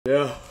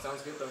Yeah.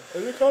 Sounds good though.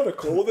 Is it kind of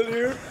cold in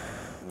here?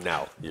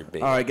 No, you're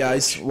being. All right,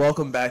 guys,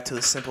 welcome back to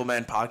the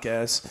SIMPLEMAN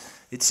podcast.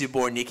 It's your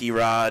boy Nicky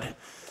Rod,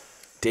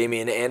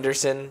 Damien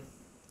Anderson,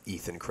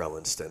 Ethan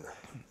Crelinsten.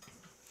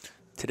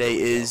 Today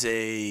is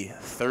a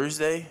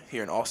Thursday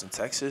here in Austin,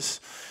 Texas,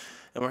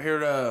 and we're here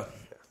to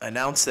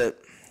announce that.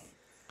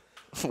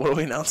 What are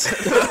we announcing?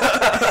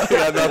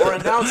 We're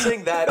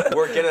announcing that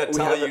we're gonna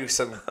tell you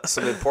some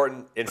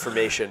important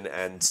information,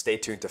 and stay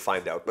tuned to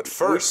find out. But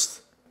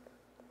first,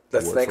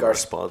 let's thank our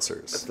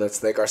sponsors. Let's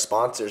thank our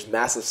sponsors,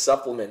 Massive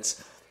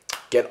Supplements.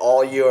 Get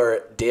all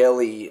your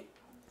daily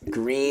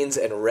greens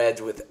and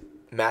reds with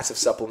Massive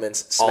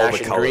Supplements.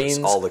 Smashing greens,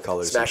 all the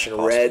colors, smashing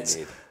reds.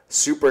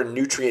 Super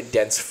nutrient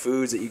dense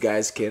foods that you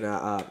guys can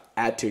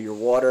add to your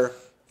water.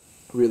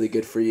 Really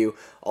good for you.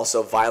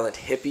 Also, Violent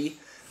Hippie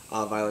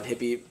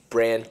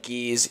brand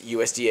geese,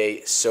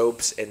 USDA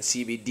soaps and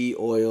CBD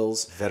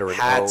oils, veteran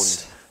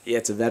hats. owned. Yeah,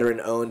 it's a veteran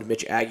owned.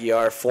 Mitch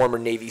Aguiar, former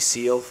Navy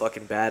SEAL,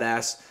 fucking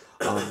badass.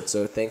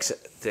 So thanks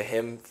to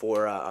him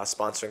for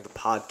sponsoring the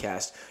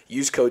podcast.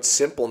 Use code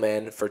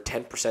SIMPLEMAN for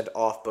 10%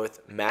 off both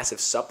Massive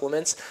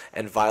Supplements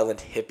and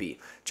Violent Hippie.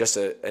 Just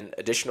an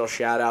additional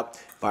shout out,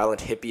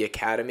 Violent Hippie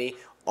Academy.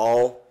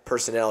 All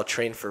personnel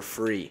trained for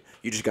free.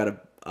 You just got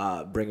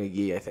to bring a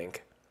gi, I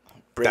think.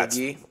 That's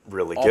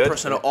really all good.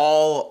 Personnel,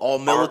 all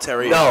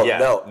military. No,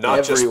 not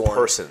everyone. just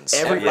persons.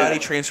 Everybody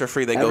trains for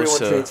free. Everyone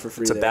trains for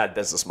free. It's a bad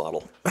business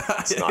model.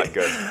 It's not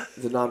good.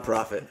 It's a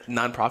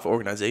non-profit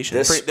organization.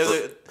 This-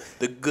 They're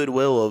the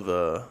goodwill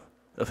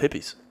of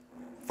hippies.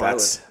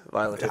 That's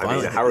Violent. I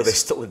mean, how are they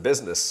still in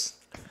business?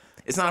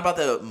 It's not about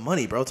the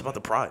money, bro. It's about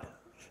the pride.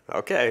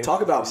 Okay.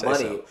 Talk about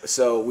money.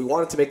 So we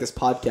wanted to make this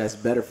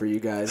podcast better for you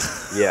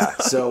guys. Yeah.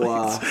 So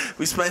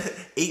we spent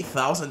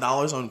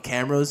 $8,000 on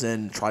cameras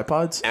and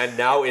tripods. And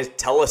now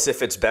tell us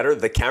if it's better.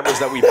 The cameras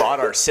that we bought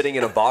are sitting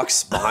in a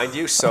box behind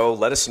you, so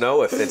let us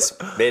know if it's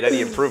made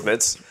any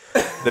improvements.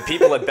 The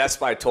people at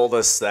Best Buy told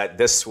us that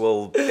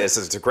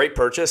it's a great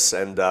purchase,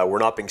 and we're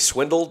not being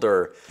swindled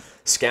or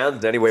scammed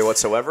in any way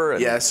whatsoever.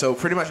 And yeah, so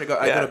pretty much I go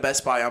to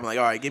Best Buy. I'm like,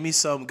 all right, give me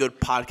some good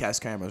podcast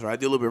cameras. Right, I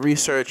do a little bit of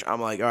research. I'm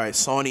like, all right,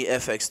 Sony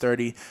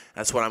FX30.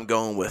 That's what I'm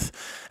going with.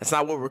 That's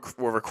not what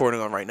we're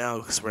recording on right now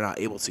because we're not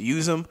able to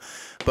use them.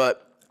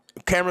 But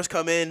cameras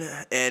come in,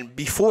 and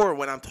before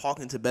when I'm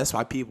talking to Best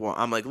Buy people,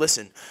 I'm like,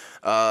 listen,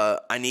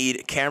 I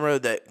need a camera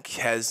that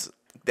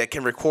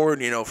can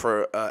record,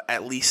 for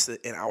at least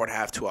an hour and a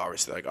half, 2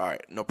 hours. They're like, all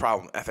right, no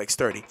problem,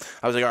 FX30.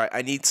 I was like, all right,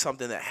 I need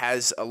something that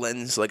has a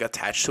lens like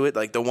attached to it.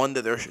 Like the one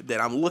that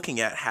I'm looking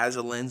at has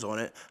a lens on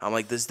it. I'm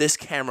like, does this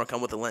camera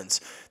come with a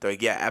lens? They're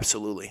like, yeah,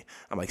 absolutely.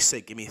 I'm like,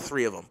 sick, give me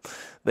 3 of them.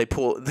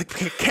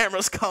 The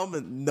cameras come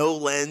with no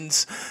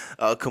lens,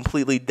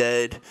 completely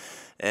dead,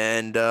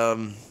 and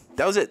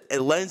that was it.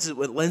 And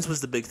lens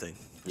was the big thing.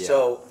 Yeah.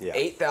 So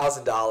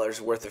 $8,000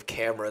 worth of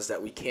cameras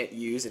that we can't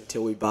use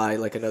until we buy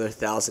like another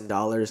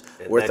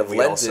 $1,000 worth of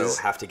lenses. We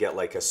also have to get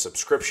like a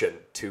subscription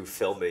to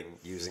filming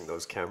using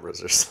those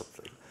cameras or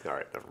something. All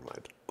right, never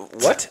mind.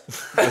 What?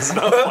 It's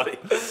not funny.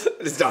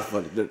 It's not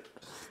funny.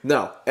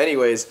 No.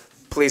 Anyways,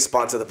 please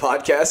sponsor the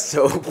podcast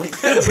so we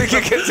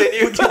can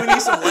continue. We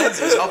need some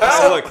lenses.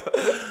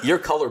 Look, you're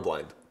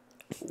colorblind.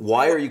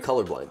 Why are you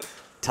colorblind?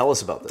 Tell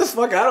us about this.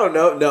 What the fuck? I don't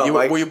know. No,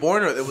 were you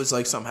born, or it was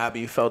like something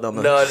happened? You fell down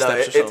the No,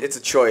 steps or something? it's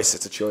a choice.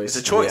 It's a choice.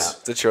 It's a choice. Yeah,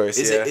 it's a choice.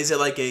 Is it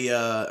like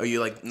are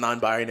you like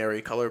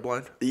non-binary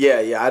colorblind?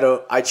 Yeah.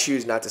 I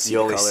choose not to see.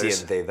 You only colors.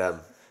 see in they them.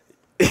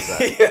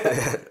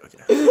 Yeah.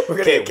 We're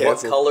gonna get what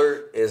canceled.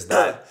 color is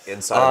that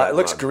inside? It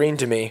looks green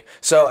to me.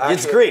 So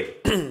It's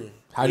green.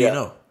 How do you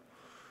know?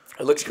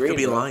 It looks green. Could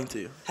be bro. lying to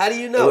you. How do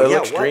you know? It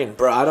looks green,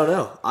 bro. I don't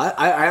know.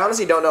 I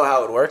honestly don't know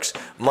how it works.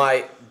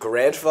 My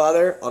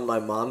grandfather on my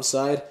mom's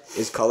side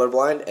is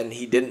colorblind, and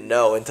he didn't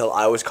know until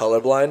I was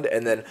colorblind,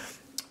 and then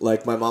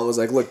like my mom was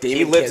like, "Look, Damien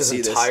He lived can't his see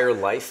entire this,"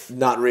 life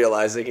not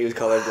realizing he was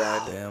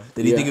colorblind. Damn.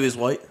 Did he think he was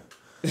white?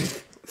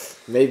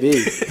 Maybe.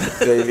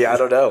 I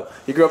don't know.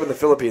 He grew up in the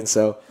Philippines,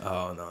 so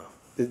Oh no.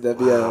 that'd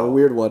be a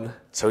weird one.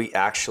 So he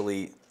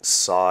actually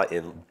saw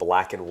in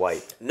black and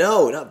white.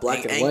 No, not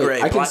black and white.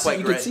 gray. I can Black, see. white,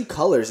 You gray. can see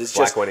colors. It's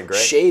Black, just white, and gray?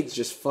 shades.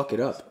 Just fuck it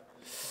up.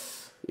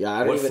 Yeah, I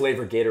don't What even.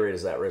 flavor Gatorade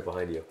is that right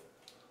behind you?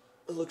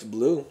 It looks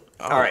blue.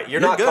 All right, you're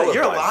not good. colorblind.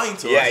 You're lying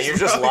to us. Yeah, you're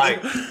just lying.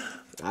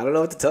 I don't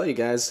know what to tell you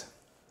guys.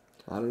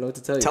 I don't know what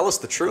to tell you. Tell us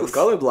the I'm truth.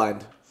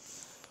 colorblind.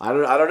 I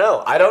don't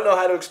know. I don't know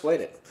how to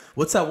explain it.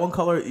 What's that one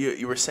color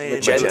you were saying?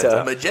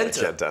 Magenta.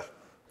 Magenta.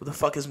 What the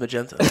fuck is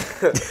magenta?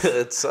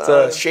 It's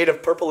a shade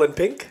of purple and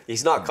pink.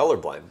 He's not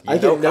colorblind. I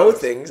can know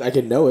things. I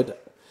can know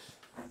it.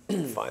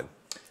 Fine.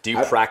 Do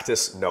you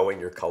practice knowing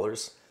your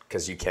colors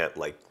because you can't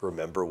like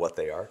remember what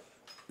they are?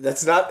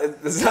 That's not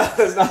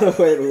the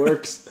way it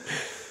works.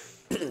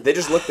 They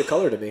just look the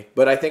color to me.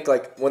 But I think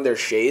like when they're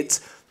shades,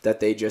 that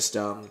they just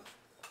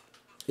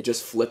it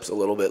just flips a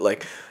little bit.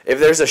 Like if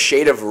there's a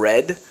shade of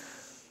red,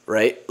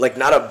 right? Like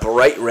not a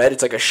bright red,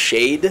 it's like a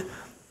shade.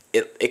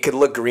 It could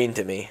look green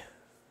to me,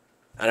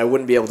 and I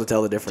wouldn't be able to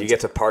tell the difference. Do you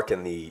get to park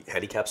in the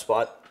handicap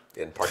spot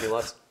in parking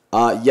lots?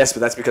 Yes, but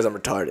that's because I'm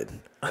retarded.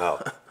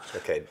 Oh,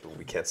 okay.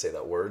 We can't say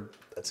that word.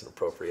 That's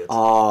inappropriate.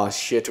 Oh,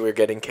 shit, we're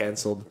getting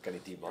canceled.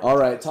 All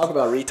right, talk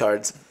about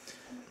retards.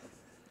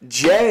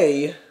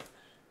 Jay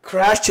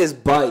crashed his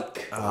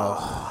bike.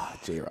 Oh,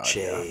 J-Rod.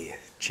 J.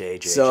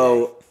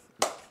 So,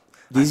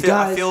 these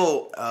guys... I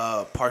feel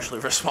partially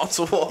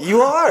responsible.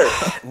 You are.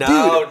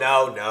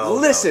 No.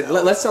 Listen,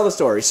 let's tell the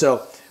story.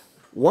 So,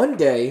 one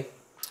day...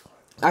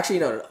 Actually,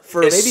 no.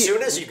 As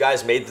soon as you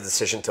guys made the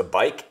decision to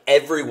bike,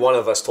 every one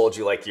of us told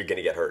you, like, you're going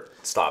to get hurt.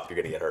 Stop, you're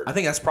going to get hurt. I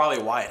think that's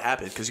probably why it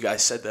happened, because you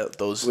guys said that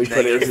those we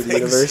put it into the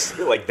universe.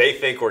 Like, they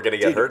think we're going to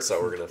get hurt,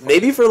 so we're going to...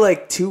 Maybe for,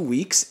 like, 2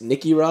 weeks,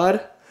 Nicky Rod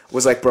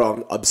was like, bro,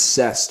 I'm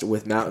obsessed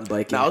with mountain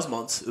biking. No, it was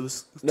months. It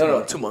was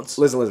 2 months.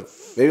 Listen.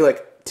 Maybe,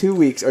 like, 2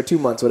 weeks or 2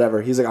 months,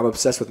 whatever. He's like, I'm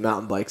obsessed with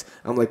mountain bikes.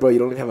 I'm like, bro, you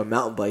don't even have a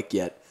mountain bike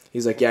yet.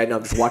 He's like, yeah, I know.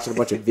 I'm just watching a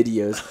bunch of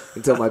videos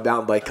until my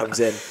mountain bike comes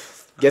in.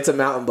 Gets a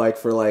mountain bike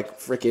for like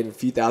freaking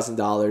few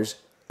 $1,000s,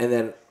 and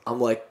then I'm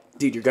like,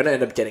 dude, you're gonna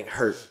end up getting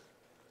hurt.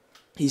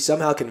 He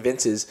somehow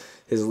convinces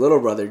his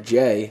little brother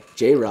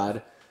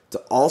J-Rod, to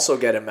also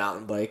get a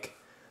mountain bike,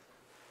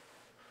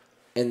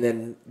 and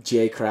then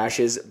Jay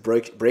crashes,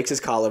 breaks his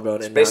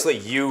collarbone, and basically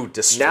you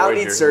destroyed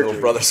your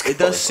little brother's collarbone. It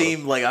does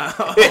seem like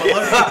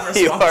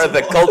you are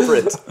the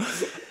culprit.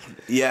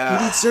 Yeah,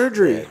 he needs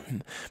surgery.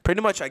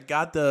 Pretty much, I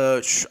got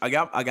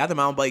the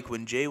mountain bike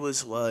when Jay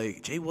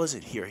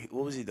wasn't here.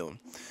 What was he doing?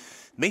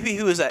 Maybe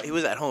he was at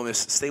home,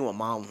 just staying with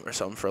mom or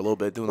something for a little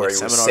bit, doing like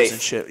seminars and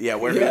shit. Yeah,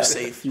 where he was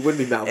safe. You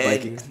wouldn't be mountain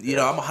biking. You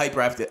know, I'm a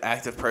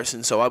hyperactive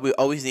person, so I would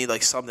always need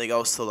like something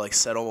else to like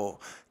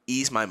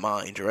ease my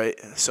mind, right?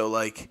 So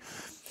like,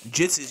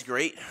 jits is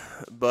great,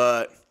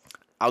 but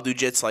I'll do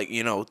jits like,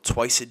 you know,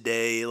 twice a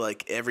day,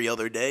 like every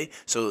other day.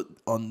 So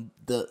on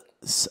the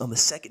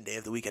second day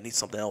of the week, I need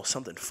something else,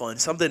 something fun,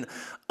 something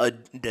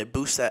that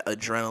boosts that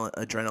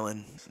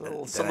adrenaline.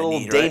 Something a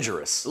little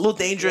dangerous. Right? A little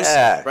dangerous,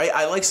 yeah. Right?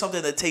 I like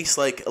something that takes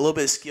like a little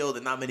bit of skill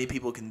that not many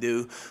people can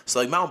do. So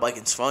like mountain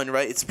biking's fun,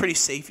 right? It's pretty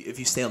safe if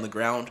you stay on the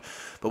ground,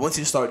 but once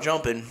you start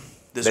jumping,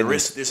 there's a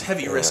risk. There's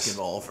heavy risk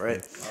involved,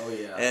 right? Oh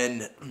yeah.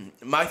 And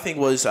my thing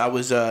was,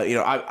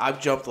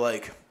 I've jumped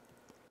like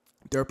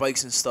dirt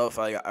bikes and stuff.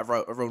 I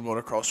rode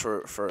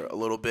motocross for a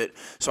little bit,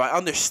 so I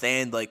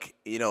understand like,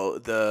 you know,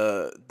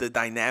 the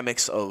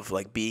dynamics of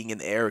like being in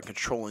the air and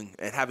controlling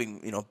and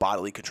having, you know,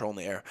 bodily control in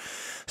the air.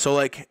 So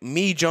like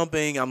me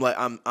jumping,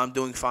 I'm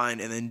doing fine,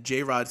 and then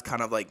J-Rod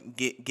kind of like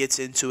gets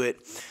into it.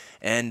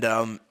 And,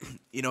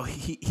 you know,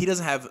 he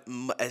doesn't have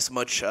as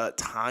much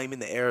time in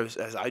the air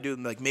as I do.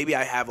 Like, maybe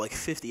I have, like,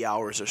 50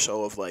 hours or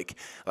so of, like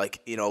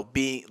you know,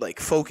 being, like,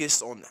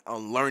 focused on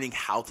learning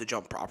how to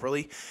jump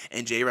properly.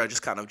 And J-Rod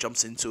just kind of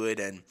jumps into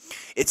it. And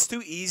it's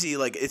too easy.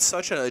 Like, it's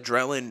such an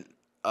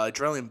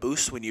adrenaline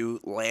boost when you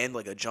land,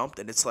 like, a jump.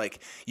 And it's,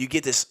 like, you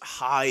get this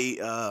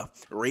high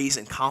raise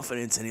in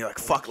confidence. And you're like,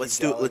 fuck, let's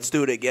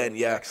do it again.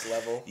 Yeah. Next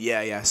level.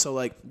 Yeah. So,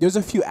 like, there's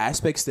a few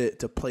aspects that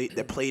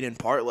played in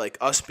part. Like,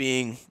 us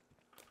being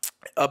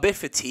a bit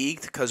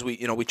fatigued because we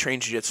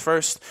trained jiu-jitsu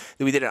first.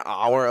 Then we did an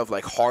hour of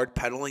like hard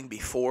pedaling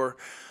before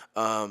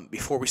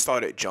we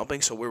started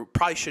jumping. So we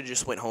probably should have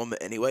just went home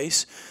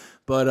anyways.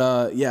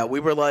 But yeah,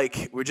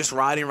 we're just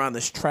riding around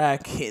this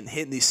track,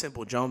 hitting these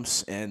simple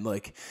jumps, and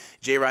like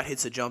J-Rod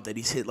hits a jump that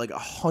he's hit like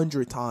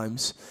 100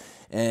 times,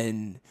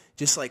 and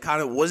just like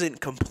kind of wasn't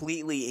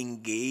completely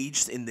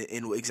engaged in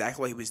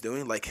exactly what he was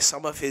doing. Like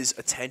some of his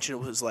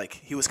attention was like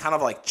he was kind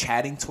of like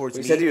chatting towards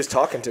me. He said he was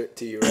talking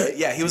to you, right?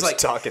 Yeah, he was like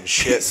talking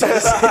shit.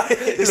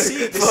 The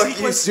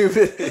sequence,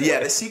 stupid.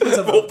 Yeah, the sequence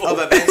of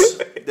events.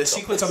 The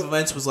sequence of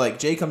events was like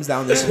Jay comes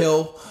down this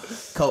hill,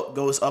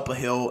 goes up a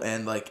hill,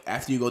 and like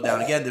after you go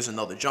down again, there's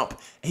another jump.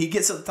 He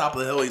gets to the top of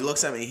the hill. He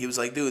looks at me. He was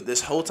like, "Dude,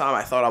 this whole time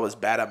I thought I was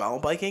bad at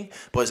mountain biking,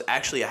 but it's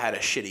actually I had a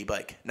shitty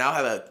bike. Now I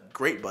have a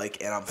great bike,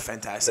 and I'm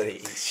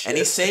fantastic." And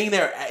he's saying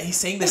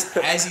this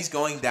as he's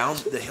going down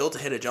the hill to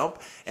hit a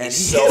jump, and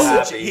he's so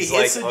happy. He he's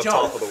hits like a on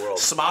jump, top of the world,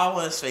 smile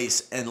on his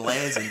face, and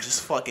lands and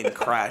just fucking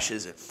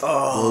crashes it.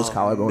 Blows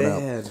collarbone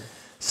out.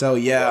 So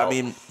yeah, I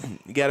mean,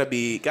 you gotta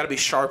be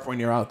sharp when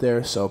you're out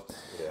there. So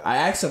I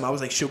asked him, I was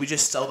like, should we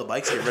just sell the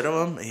bikes, get rid of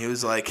them? And he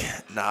was like,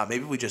 nah,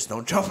 maybe we just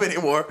don't jump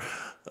anymore.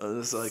 I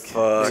was like,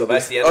 so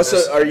that's the end of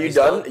this. So are you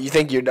done? You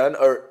think you're done?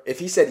 Or if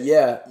he said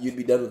yeah, you'd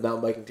be done with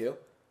mountain biking too?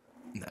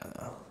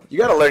 No. You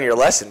gotta learn your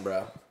lesson,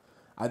 bro.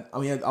 I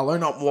mean, I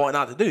learned what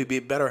not to do. Be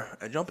better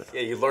at jumping.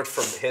 Yeah, you learned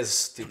from his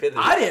stupidity.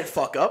 I didn't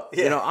fuck up.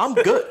 Yeah. You know, I'm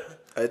good.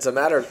 It's a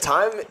matter of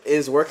time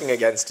is working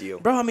against you.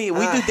 Bro, I mean,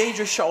 we do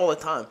dangerous shit all the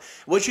time.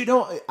 What you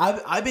don't,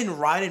 I've been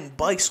riding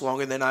bikes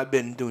longer than I've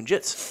been doing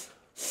jits.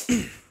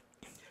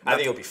 I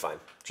think you'll be fine.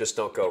 Just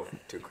don't go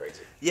too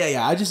crazy.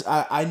 Yeah.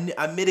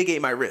 I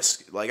mitigate my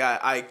risk. Like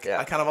I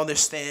kind of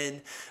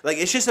understand. Like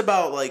it's just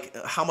about like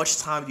how much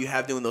time do you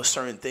have doing those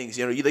certain things.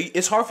 You know,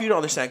 it's hard for you to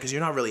understand because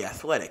you're not really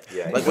athletic.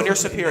 Yeah, like when you're a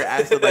superior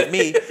athlete like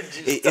me,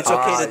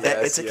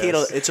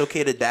 it's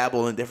okay to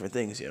dabble in different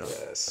things. You know,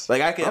 yes.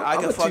 Like I can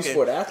I'm a fucking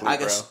 2-sport athlete,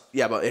 bro.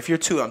 Yeah, but if you're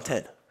 2, I'm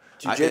 10.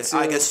 Jiu-jitsu,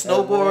 I get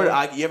snowboard.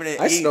 I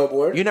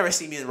snowboard. You never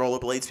seen me in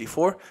rollerblades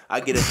before. I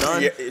get it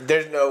done.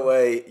 There's no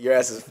way your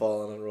ass is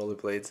falling on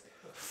rollerblades.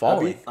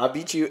 Falling. I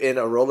beat you in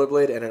a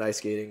rollerblade and an ice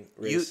skating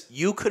race.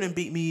 You couldn't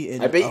beat me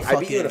in. I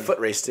beat you in a foot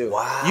race too.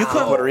 Wow. You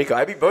couldn't. Puerto Rico.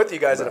 I beat both of you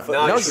guys in a foot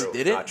Not race. true. You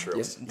didn't. Not true.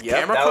 Yes.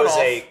 Camera That cut was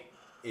off.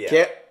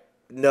 Yeah.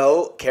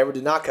 No, camera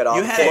did not cut off.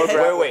 You had a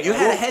head- Wait. You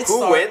had a head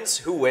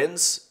start. Who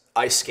wins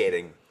ice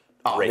skating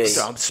race?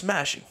 So I'm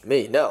smashing.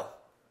 Me, no.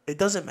 It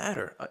doesn't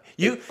matter.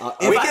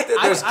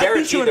 There's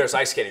guaranteed there's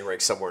ice skating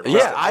rinks somewhere. In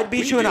Yeah, I'd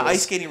beat you in an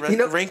ice skating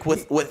rink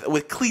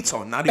with cleats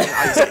on, not even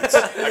ice skates.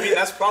 I mean,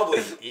 that's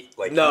probably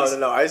like No.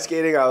 Ice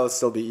skating, I will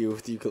still beat you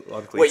with you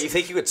on cleats. Wait, you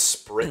think you could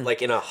sprint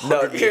like in a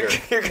 100 you're,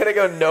 meter? you're gonna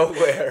go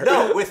nowhere.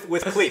 No,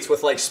 with cleats,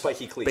 with like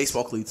spiky cleats.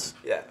 Baseball cleats.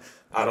 Yeah.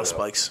 Out of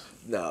spikes.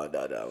 No. You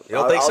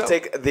don't think I'll so?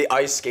 take the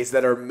ice skates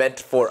that are meant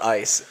for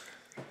ice.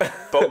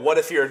 But what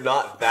if you're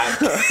not that?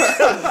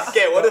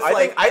 Okay, what if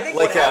I think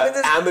what happens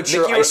is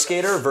amateur Nicky ice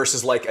skater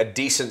versus like a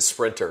decent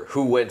sprinter?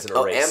 Who wins in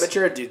a race?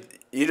 Amateur, dude.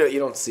 You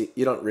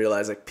don't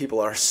realize like people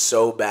are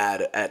so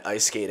bad at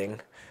ice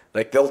skating.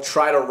 Like they'll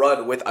try to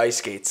run with ice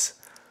skates.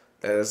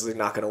 It's like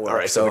not gonna work. All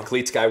right, so the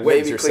cleats guy wins.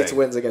 Maybe You're cleats saying.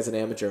 wins against an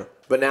amateur.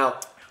 But now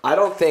I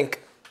don't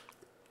think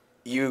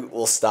you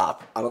will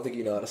stop. I don't think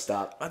you know how to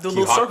stop. I do a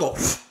little circle.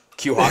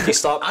 Cue hockey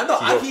stop. I know.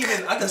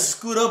 I can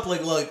scoot up like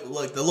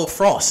the little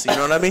frost. You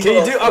know what I mean?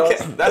 Can you do? Okay,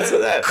 that's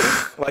that.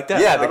 Like that.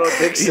 Yeah, I don't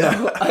think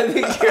so. I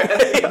think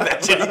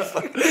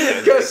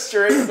you're go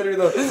straight through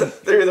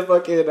the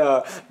fucking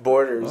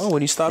borders. Oh,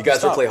 when you stop, You guys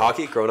stop. ever play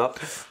hockey growing up?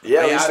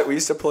 Yeah, we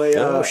used to play.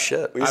 Oh,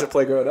 shit. We used to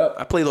play growing up.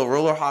 I play the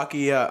roller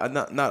hockey.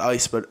 Not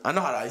ice, but I know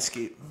how to ice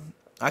skate.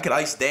 I can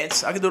ice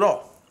dance. I can do it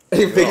all.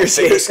 Figure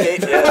skate.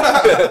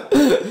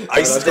 Yeah.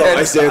 Ice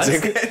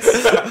dancing.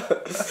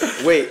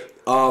 Wait.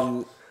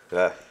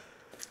 Yeah.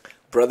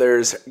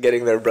 Brothers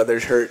getting their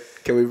brothers hurt.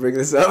 Can we bring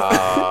this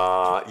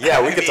up?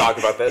 Yeah, we could talk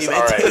about this. You All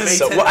made right.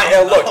 So,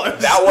 $10,000. look,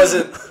 that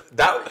wasn't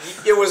that.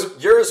 It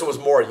was yours was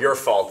more your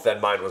fault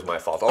than mine was my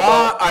fault.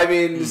 I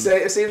mean,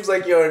 it seems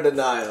like you're in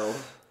denial.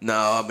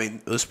 No, I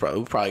mean it was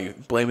probably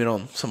blame it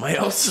on somebody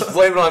else.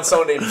 Blame it on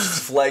someone named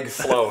Flag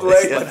Flown.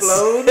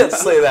 Flown?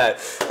 Let's say that.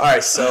 All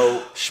right,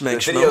 so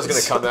Schmeck the video is schmoes.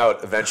 going to come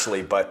out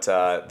eventually, but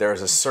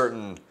there's a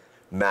certain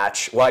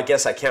match. Well, I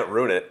guess I can't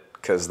ruin it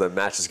because the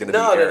match is going to be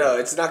aired. No.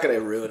 It's not going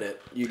to ruin it.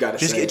 You got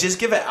to say. Just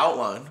give an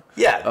outline.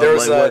 Yeah,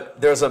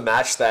 there's a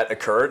match that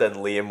occurred, and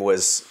Liam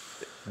was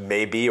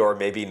maybe or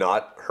maybe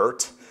not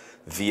hurt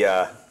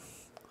via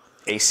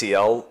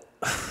ACL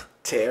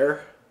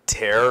tear.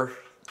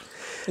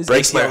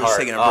 Breaks my ACL was heart.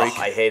 taking a break.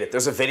 I hate it.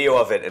 There's a video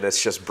of it, and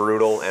it's just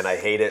brutal, and I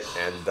hate it,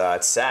 and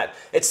it's sad.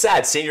 It's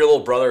sad seeing your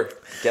little brother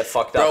get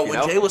fucked up. Bro, you when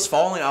know? Jay was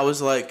falling, I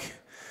was like,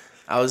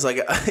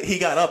 he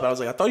got up. I was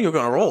like, I thought you were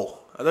gonna roll.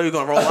 I thought you were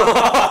gonna roll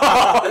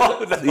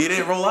out. You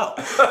didn't roll out.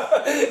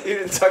 He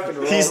didn't fucking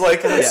roll. He's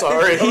like, I'm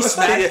sorry. He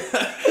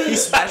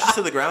smashes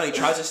to the ground. He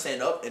tries to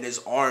stand up, and his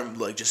arm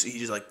he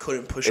just like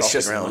couldn't push It's off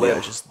just the ground. limp.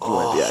 Yeah, just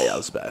limp. Yeah, it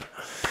was bad.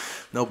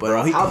 No,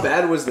 but How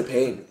bad was the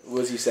pain?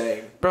 What was he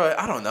saying? bro,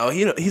 I don't know.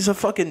 He's a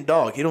fucking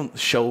dog. He don't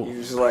show. He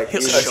was just like,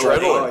 He'll he's show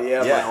like, it. oh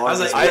yeah, my arm I was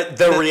is like,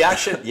 The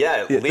reaction,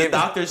 yeah. The Liam,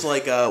 doctor's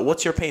like,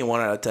 what's your pain? 1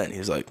 out of 10.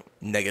 He's like,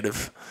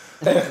 negative.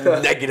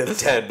 negative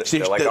 10.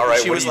 They're like, all right,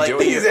 she what was are you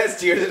like, doing? He has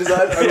tears in his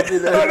eyes. I don't feel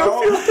that at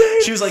all.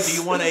 She was like, do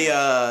you want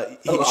a?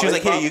 She was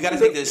like, hey, you gotta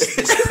take this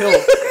pill.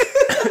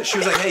 She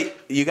was like, hey,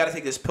 you gotta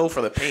take this pill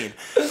for the pain.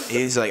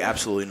 He's like,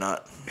 absolutely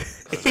not.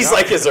 He's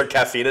like, is there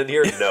caffeine in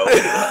here? No.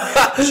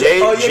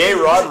 J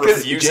Rod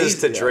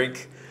refuses to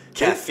drink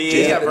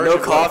caffeine. No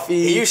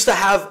coffee. He used to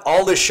have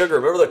all this sugar.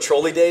 Remember the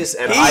trolley days?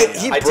 And I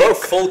take broke.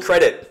 full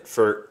credit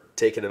for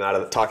talking him out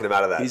of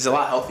that. He's a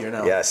lot healthier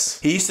now. Yes.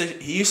 He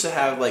used to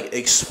have like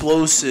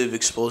explosive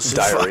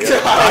Diarrhea.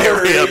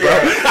 diarrhea, bro.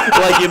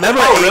 Like you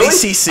remember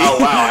ADCC? Oh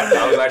wow,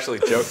 I was actually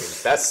joking.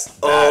 That's bad.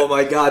 Oh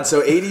my god!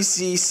 So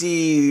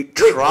ADCC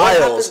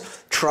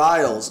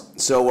trials.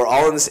 So we're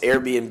all in this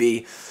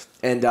Airbnb,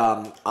 and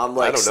I'm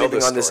like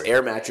sleeping on this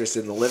air mattress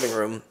in the living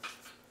room,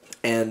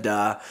 and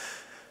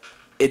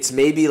it's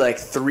maybe like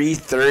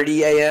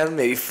 3:30 a.m.,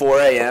 maybe 4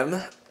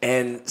 a.m.,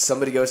 and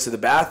somebody goes to the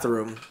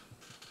bathroom.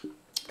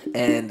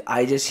 And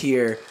I just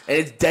hear, and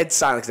it's dead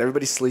silent because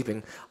everybody's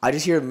sleeping. I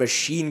just hear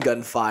machine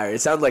gun fire.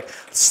 It sounds like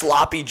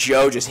Sloppy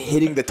Joe just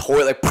hitting the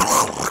toilet.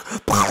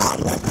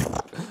 I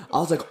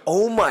was like,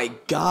 oh my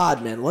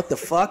god, man, what the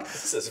fuck?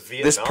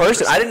 This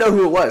person, I didn't know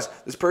who it was.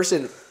 This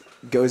person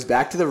goes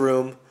back to the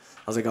room.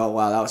 I was like, oh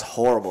wow, that was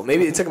horrible.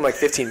 Maybe it took him like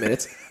 15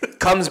 minutes.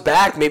 Comes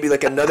back maybe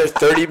like another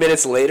 30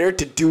 minutes later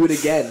to do it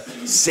again.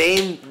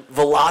 Same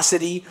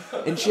velocity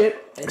and shit.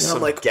 And Some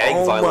I'm like, gang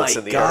oh violence my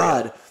in the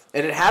god. area.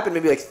 And it happened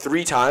maybe like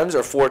 3 times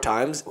or 4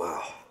 times.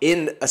 Wow.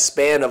 In a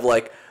span of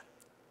like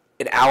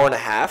an hour and a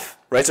half,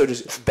 right? So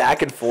just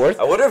back and forth.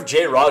 I wonder if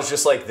J Rod's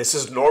just like, this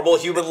is normal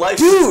human life.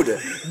 Dude,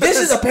 this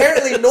is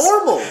apparently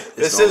normal.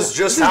 This is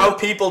just how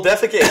people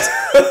defecate.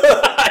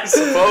 I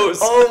suppose.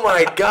 Oh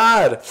my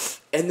god.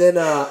 And then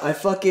I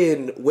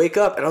fucking wake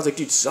up, and I was like,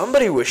 dude,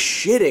 somebody was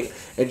shitting.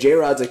 And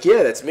J-Rod's like,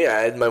 yeah, that's me.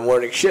 I had my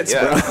morning shits,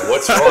 bro.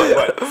 What's wrong?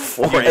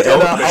 What? You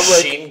don't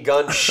machine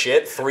gun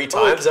shit 3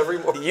 times every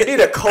morning? You need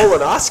a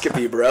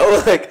colonoscopy,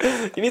 bro. Like,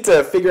 you need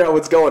to figure out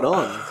what's going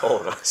on.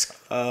 Colonoscopy.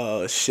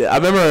 Oh, shit. I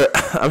remember,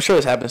 I'm sure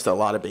this happens to a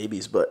lot of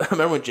babies, but I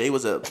remember when Jay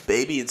was a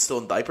baby and still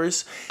in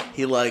diapers,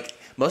 he, like,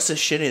 must have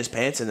shit in his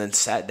pants and then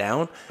sat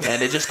down,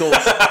 and it just goes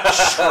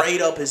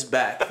straight up his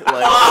back.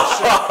 Like,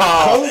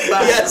 whole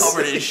back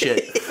covered in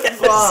shit. Yes.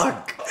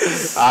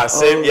 Fuck.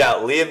 Same, yeah,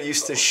 Liam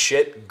used to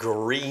shit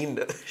green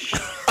bro.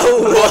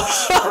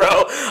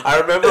 I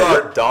remember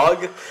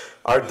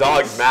our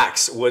dog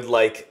Max would,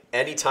 like,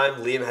 anytime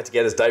Liam had to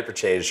get his diaper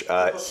changed,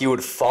 he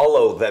would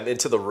follow them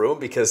into the room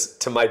because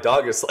to my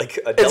dog it's like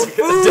a delicacy.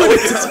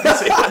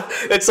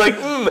 It's like,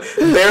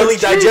 barely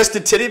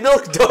digested titty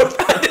milk, don't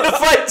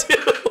identify too.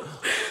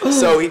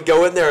 So he'd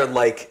go in there and,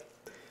 like,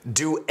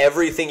 do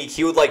everything.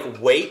 He would,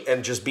 like, wait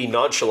and just be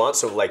nonchalant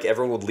so, like,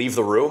 everyone would leave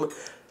the room,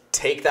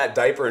 take that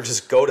diaper and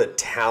just go to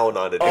town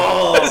on it.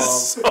 Oh, it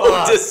was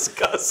so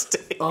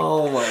disgusting.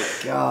 Oh, my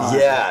God.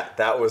 Yeah,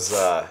 that was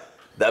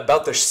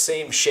about the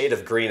same shade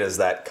of green as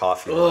that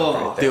coffee.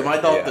 Right there. Dude, my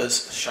dog does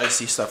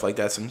shicey stuff like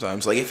that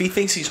sometimes. Like, if he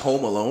thinks he's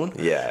home alone,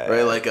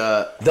 right, like,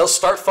 they'll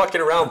start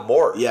fucking around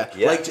more. Yeah.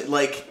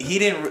 Like he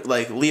didn't,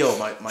 like, Leo,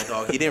 my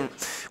dog, he didn't,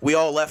 we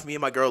all left, me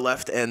and my girl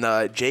left, and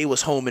Jay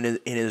was home in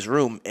his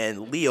room,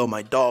 and Leo,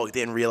 my dog,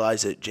 didn't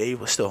realize that Jay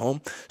was still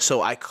home,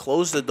 so I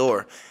closed the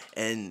door,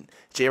 and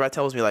J-Rod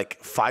tells me,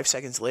 like, 5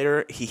 seconds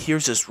later, he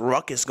hears this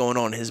ruckus going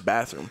on in his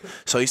bathroom.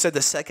 So he said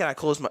the second I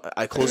closed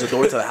the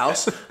door to the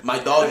house, my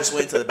dog just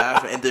went into the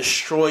bathroom and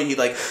destroyed. He,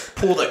 like,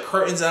 pulled the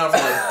curtains out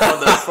from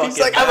the fucking.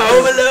 He's like, I'm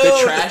home alone.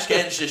 The trash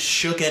cans just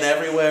shook in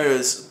everywhere. It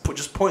was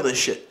just pointless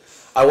shit.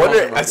 I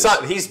wonder. It's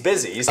not. He's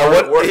busy. He's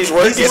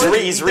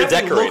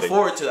redecorating. Look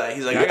forward to that.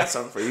 He's like, I got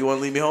something for you. You want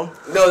to leave me home?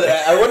 No,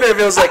 I wonder if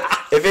it was like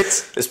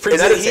it's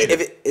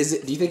premeditated.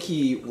 Do you think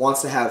he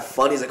wants to have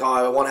fun? He's like, oh,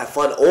 I want to have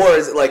fun, or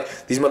is it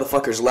like these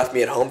motherfuckers left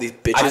me at home? These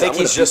bitches. I think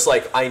he's just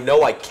like, I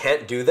know I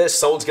can't do this.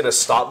 Someone's gonna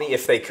stop me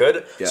if they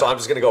could, so I'm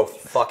just gonna go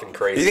fucking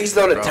crazy. Do you think he's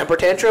throwing a temper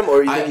tantrum,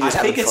 or you think he's having fun?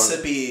 I think it's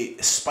to be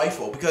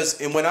spiteful because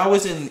when I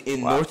was in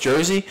North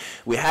Jersey,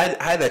 I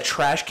had a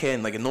trash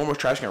can, like a normal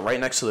trash can, right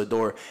next to the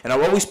door, and I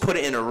would always put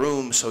it in a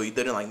room so he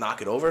didn't, like,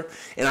 knock it over.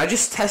 And I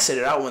just tested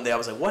it out one day. I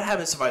was like, what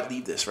happens if I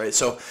leave this, right?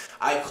 So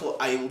I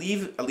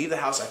leave the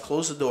house, I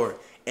close the door,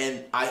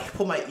 and I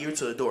put my ear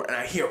to the door, and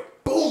I hear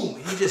boom.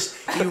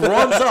 He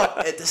runs up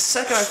at the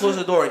second I close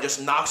the door and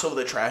just knocks over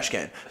the trash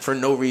can for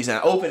no reason.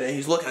 I open it, and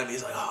he's looking at me.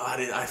 He's like, oh,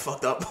 I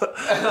fucked up.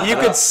 You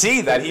could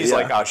see that he's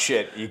like, oh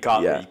shit, you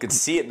caught me. You could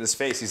see it in his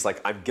face. He's like,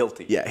 I'm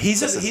guilty. Yeah,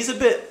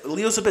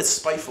 Leo's a bit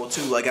spiteful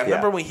too. Like, I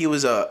remember when he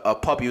was a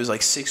pup, he was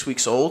like 6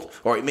 weeks old,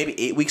 or maybe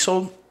 8 weeks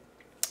old.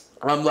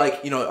 I'm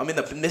like, I'm in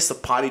the midst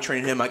of potty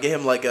training him. I get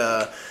him like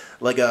a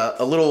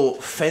little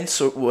fence,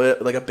 or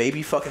like a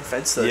baby fucking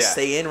fence to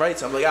stay in, right?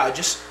 So I'm like,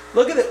 just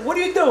look at it. What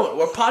are you doing?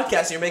 We're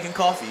podcasting. You're making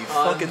coffee. You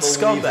fucking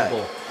scumbag.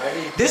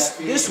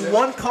 This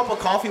 1 cup of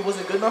coffee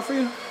wasn't good enough for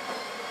you?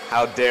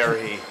 How dare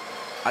he?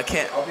 I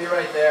can't. I'll be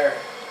right there.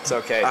 It's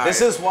okay.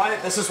 This is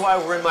why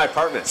we're in my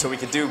apartment, so we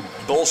can do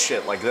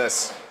bullshit like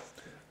this.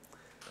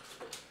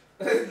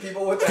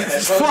 People with their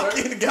headphones.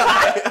 Fucking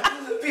guy.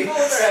 People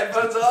with their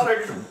headphones on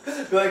are gonna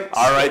be like,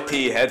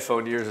 R.I.P.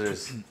 headphone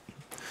users.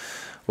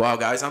 Wow,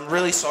 guys, I'm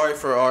really sorry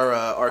for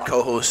our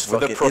co-host.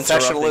 The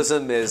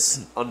professionalism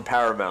is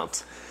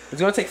unparamount.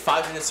 It's gonna take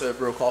 5 minutes to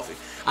brew coffee.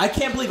 I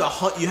can't believe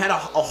you had a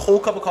whole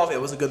cup of coffee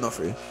that wasn't good enough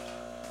for you.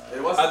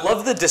 I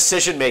love the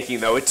decision making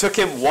though. It took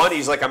him 1.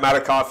 He's like, I'm out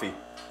of coffee.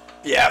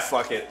 Yeah,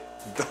 fuck it.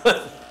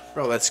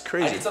 Bro, that's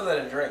crazy. I need something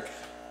to drink.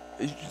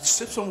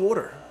 Sip some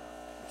water.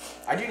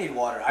 I do need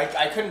water.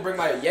 I couldn't bring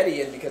my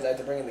Yeti in because I had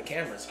to bring in the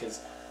cameras because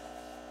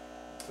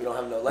we don't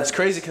have no lens. That's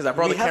crazy because I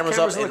brought the cameras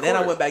up and then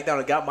I went back down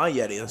and got my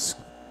Yeti.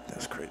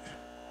 That's crazy.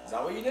 Is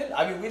that what you did?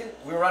 I mean,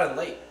 we were running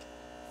late.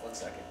 1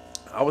 second.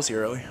 I was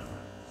here early.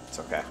 It's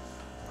okay.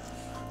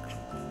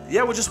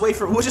 Yeah, we'll just wait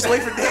for Damien to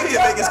make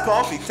his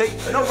coffee.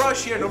 No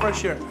rush here.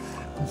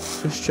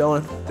 Just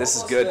chilling. This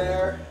is good.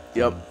 There.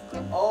 Yep.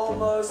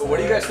 Almost. What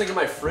do you guys think of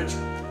my fridge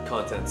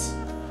contents?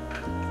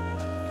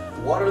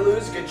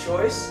 Waterloo's a good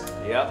choice.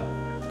 Yep.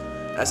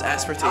 That's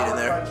aspartame in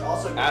there.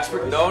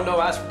 No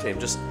aspartame,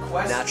 just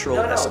natural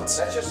essence.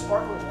 That's just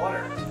sparkling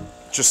water.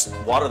 Just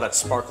water that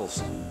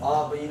sparkles.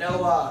 But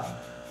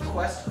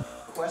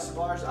Quest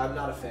bars, I'm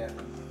not a fan.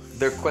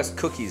 They're Quest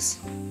cookies.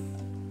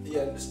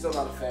 Yeah, still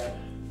not a fan.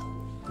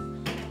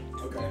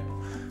 Okay.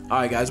 All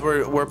right, guys,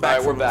 we're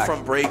back. We're back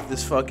from break.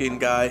 This fucking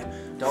guy.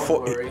 Don't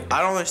worry.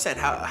 I don't understand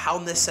how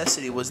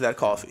necessity was that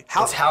coffee.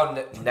 How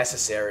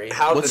necessary.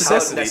 What's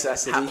the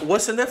necessity?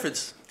 What's the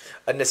difference?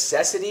 A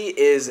necessity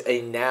is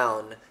a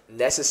noun.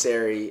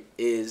 Necessary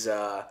is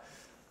But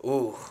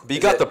you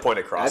got the point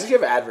across. I think you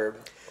have an adverb.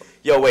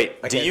 Yo,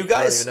 wait. Do you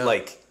guys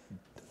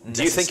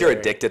do you think you're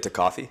addicted to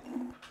coffee?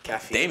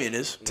 Caffeine. Damien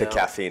is. To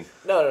caffeine.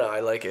 No, I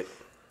like it.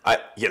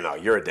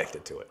 You're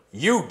addicted to it.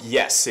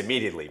 Yes,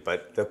 immediately.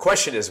 But the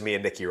question is me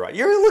and Nicky Rod.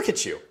 Look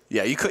at you.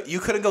 Yeah, you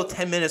couldn't go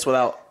 10 minutes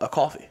without a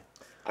coffee.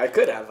 I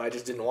could have. I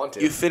just didn't want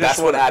to. You finished. That's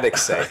what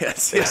addicts say.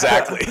 Yes,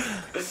 exactly.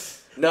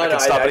 No, I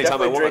stop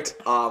anytime I drink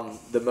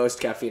the most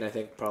caffeine I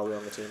think probably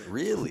on the team.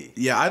 Really?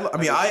 Yeah,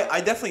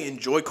 I definitely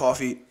enjoy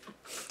coffee.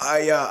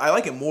 I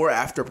like it more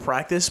after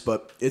practice,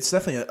 but it's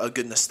definitely a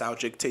good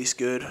nostalgic. Tastes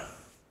good.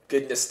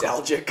 Good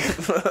nostalgic.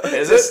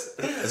 Is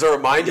it? Does it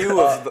remind you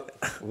of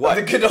what?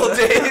 The good old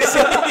days.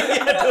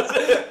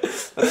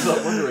 That's what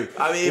I'm wondering.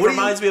 I mean, it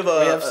reminds me of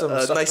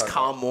a nice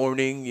calm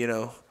morning,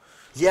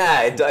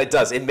 Yeah, it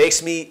does. It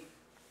makes me.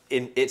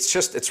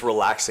 It's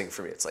relaxing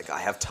for me. It's like I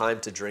have time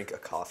to drink a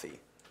coffee.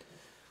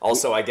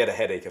 Also, I get a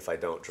headache if I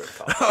don't drink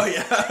coffee. Oh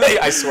yeah.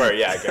 I swear,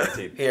 yeah,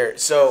 guaranteed. Here,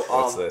 so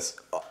what's this?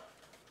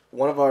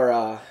 One of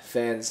our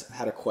fans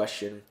had a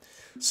question.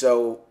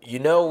 So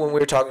when we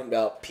were talking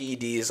about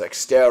PEDs like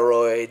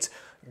steroids,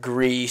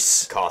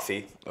 grease,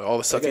 Coffee, all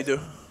the stuff you do.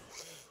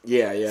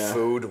 Yeah.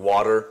 food,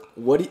 water.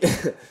 What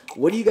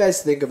do you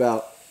guys think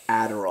about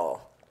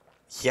Adderall?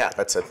 Yeah,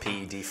 that's a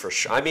PED for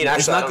sure. I mean, actually,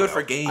 It's not good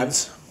for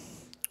gains.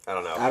 I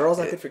don't know. Adderall's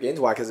not good for gains.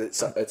 Why? Because it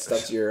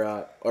stunts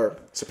your or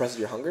suppresses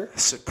your hunger.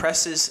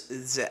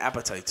 Suppresses the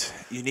appetite.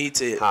 You need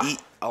to eat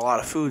a lot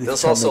of food.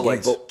 Does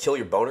also kill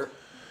your boner?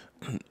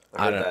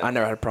 I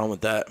never had a problem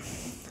with that.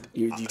 Do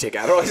you take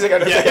Adderall? He's like, I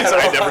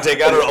never take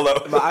Adderall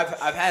though.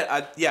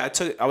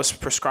 But I was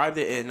prescribed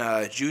it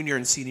in junior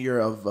and senior year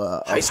of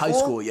high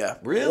school. Yeah.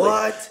 Really?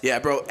 What? Yeah,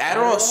 bro.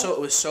 Adderall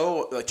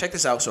was check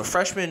this out. So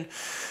freshman,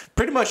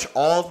 pretty much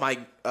all of my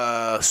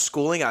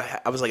schooling,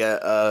 I was like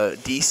a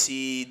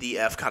DC,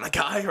 DF kind of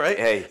guy, right?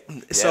 Hey.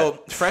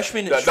 So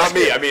freshman. Not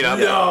me. I mean,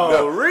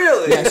 No,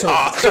 really? Yeah, so,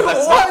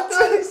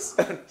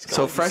 What?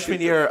 So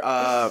freshman year,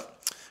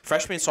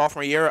 freshman and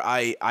sophomore year,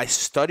 I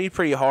studied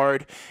pretty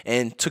hard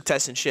and took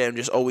tests and shit. I'm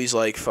just always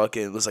like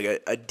fucking was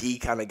like a D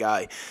kind of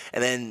guy.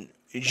 And then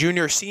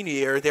junior, senior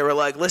year, they were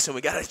like, listen,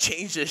 we got to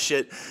change this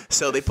shit.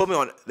 So they put me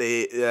on,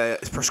 they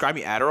prescribed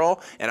me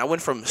Adderall, and I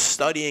went from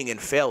studying and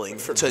failing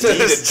to D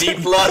to D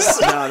plus.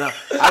 No.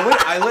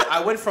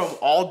 I went from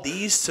all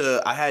D's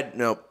to I had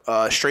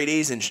straight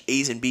A's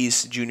and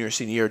B's junior,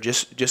 senior year.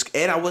 Just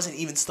and I wasn't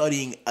even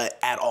studying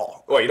at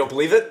all. What, you don't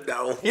believe it?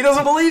 No. He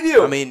doesn't believe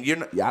you. I mean,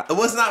 it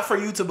was not for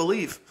you to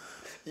believe.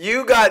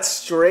 You got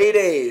straight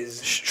A's.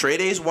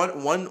 Straight A's,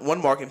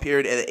 one marking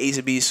period, and A's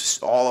and B's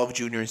all of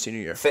junior and senior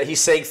year.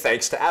 He's saying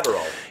thanks to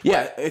Adderall.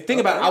 Yeah,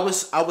 think about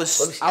it.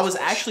 I was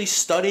actually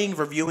studying,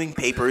 reviewing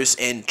papers,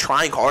 and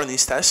trying hard on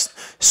these tests.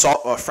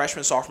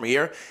 Freshman, sophomore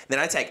year, then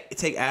I take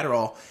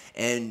Adderall,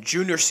 and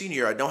junior, senior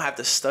year, I don't have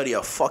to study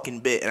a fucking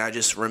bit, and I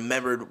just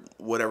remembered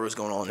whatever was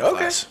going on in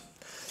class.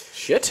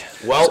 Shit.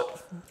 Well,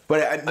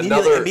 but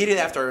immediately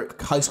after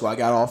high school, I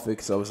got off it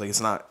because I was like, it's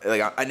not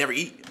like I never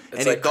eat.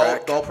 It's any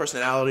like dull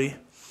personality.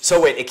 so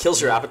wait, it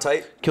kills your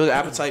appetite? Killed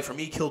appetite for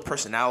me, killed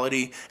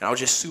personality, and I was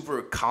just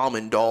super calm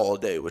and dull all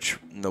day, which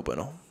no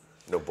bueno.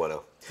 No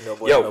bueno. No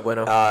bueno. No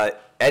bueno.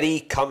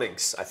 Eddie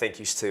Cummings, I think,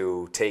 used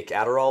to take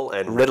Adderall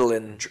and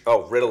Ritalin.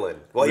 Oh, Ritalin.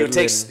 Well, he would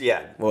take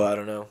Well, I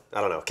don't know.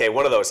 Okay,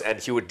 one of those, and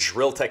he would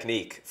drill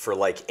technique for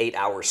like 8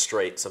 hours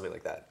straight, something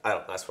like that.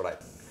 That's what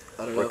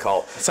I don't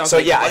recall. Sounds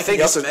like I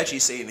think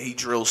Mechie's saying he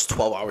drills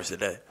 12 hours a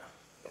day.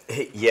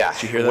 Yeah.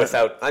 Did you hear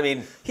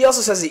that? He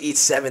also says he eats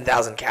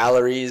 7,000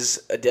 calories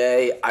a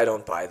day. I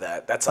don't buy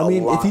that. That's a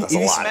lot. If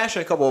he's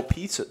smashing a couple of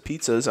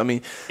pizzas, I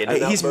mean,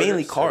 he's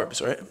mainly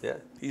carbs, right? Yeah.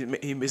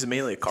 He's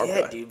mainly a carb guy.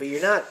 Yeah, dude, but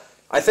you're not.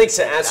 I think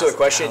to answer the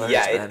question,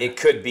 calories, it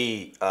could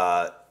be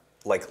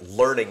like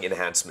learning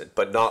enhancement,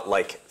 but not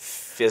like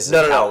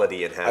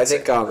physicality enhancement. I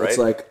think right? it's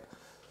like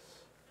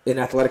in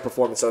athletic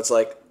performance. So it's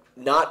like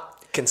not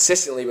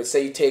consistently, but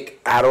say you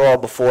take Adderall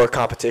before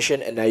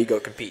competition and now you go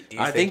compete.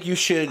 I think you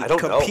should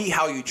compete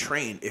how you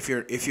train. If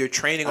you're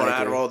training on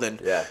Adderall, then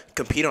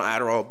compete on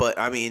Adderall. But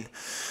I mean,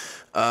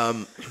 I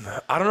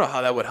don't know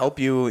how that would help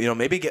you.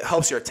 Maybe it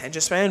helps your attention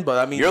span.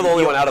 But I mean, you're the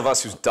only one out of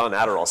us who's done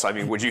Adderall. So I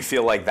mean, would you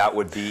feel like that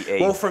would be a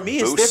well? For me,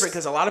 it's different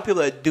because a lot of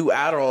people that do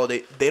Adderall,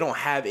 they don't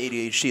have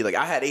ADHD. Like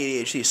I had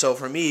ADHD, so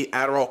for me,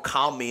 Adderall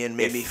calmed me and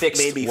made me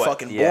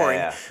fucking boring.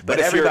 Yeah. But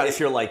if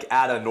you're like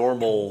at a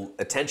normal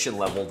attention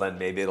level, then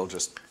maybe it'll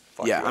just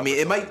fuck you up. I mean,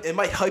 it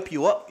might hype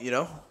you up,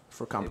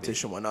 for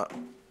competition. Why not?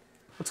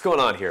 What's going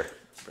on here?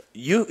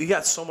 You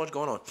got so much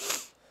going on.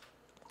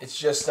 It's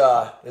just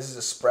this is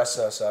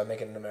espresso, so I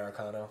make it an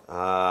Americano.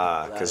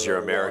 Because you're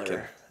American.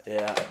 Water.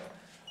 Yeah.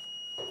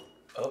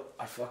 Oh,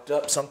 I fucked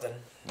up something.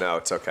 No,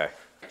 it's okay.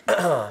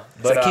 Does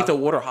that keep the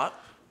water hot?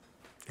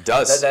 It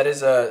does. That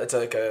is it's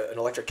like an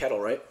electric kettle,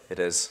 right? It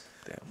is.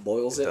 Damn.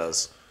 Boils it. It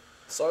does.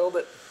 Soiled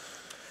it.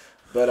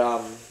 But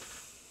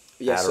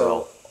yeah. Adderall.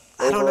 So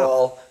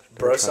overall,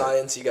 bro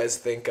science. You guys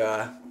think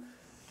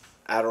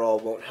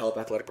Adderall won't help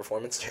athletic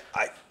performance?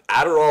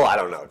 Adderall, I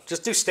don't know.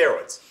 Just do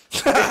steroids.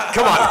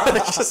 Come on.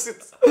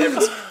 Just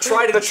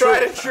try to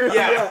true.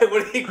 Yeah.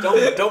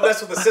 Don't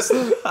mess with the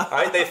system. All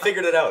right, they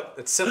figured it out.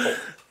 It's simple.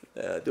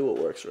 Yeah, do what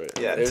works, right?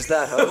 Yeah, there's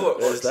that. Huh?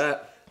 There's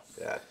that.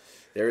 Yeah.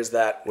 There is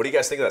that. What do you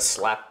guys think of that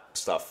slap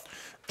stuff?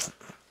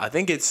 I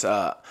think it's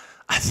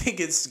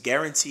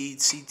guaranteed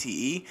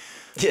CTE.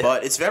 Yeah.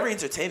 But it's very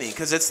entertaining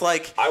because it's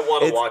like I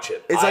want to watch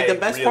it. It's like the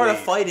best part of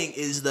fighting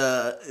is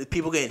the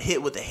people getting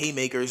hit with the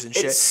haymakers and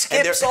shit. It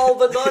skips all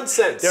the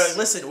nonsense. They're like,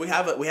 listen, we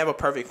have a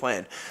perfect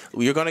plan.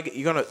 You're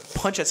gonna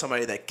punch at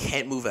somebody that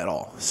can't move at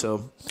all.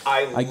 So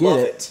I love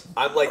it.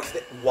 I'm like,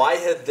 why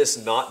had this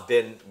not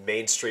been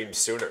mainstream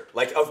sooner?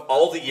 Like, of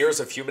all the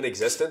years of human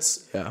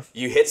existence,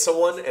 you hit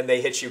someone and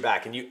they hit you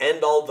back, and you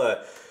end all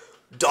the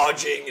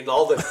dodging and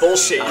all the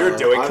bullshit you're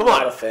doing. Come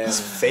on,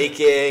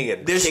 faking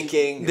and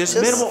kicking. There's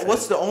minimal.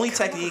 What's the only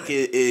technique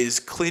is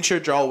clinch your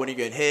jaw when you're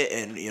getting hit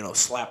and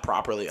slap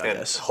properly. I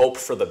guess hope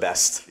for the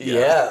best.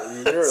 Yeah,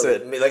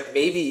 literally. Like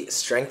maybe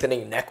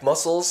strengthening neck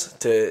muscles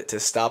to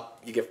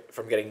stop you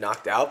from getting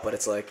knocked out. But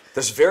it's like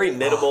there's very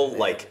minimal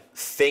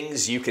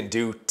things you can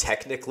do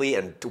technically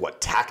and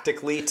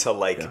tactically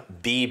to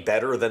be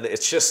better than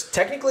it's just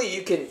technically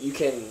you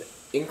can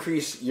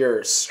increase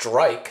your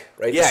strike,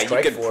 right? Yeah,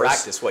 strike you can force,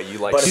 practice what you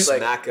like. But it's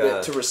smack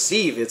like to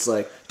receive. It's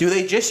like, do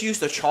they just use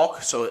the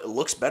chalk so it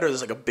looks better?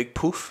 There's like a big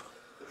poof.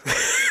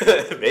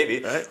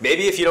 Maybe, right?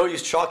 Maybe if you don't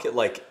use chalk, it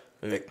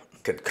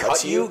could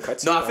cut you.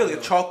 No, I feel like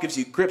the chalk gives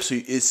you grip, so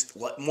it's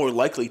more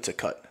likely to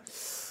cut. You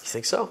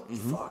think so?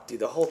 Mm-hmm. Fuck, dude,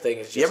 the whole thing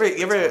is just.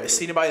 You ever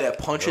see anybody that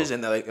punches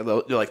and they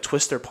like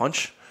twist their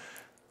punch?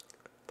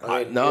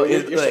 I mean, no,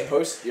 you're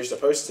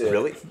supposed to.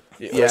 Really?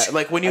 Yeah,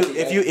 like when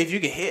if you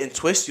get hit and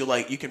twist,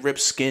 you can rip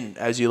skin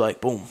as you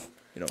boom.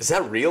 Is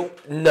that real?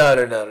 No.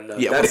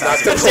 Yeah, that's not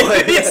the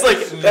point. It's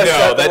like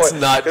that's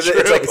not true.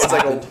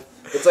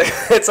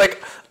 It's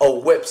like a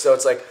whip. So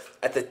it's like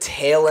at the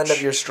tail end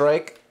of your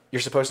strike, you're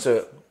supposed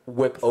to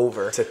whip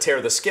over to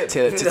tear the skin,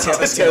 to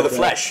tear the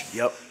flesh.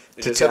 Yep.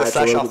 To tear the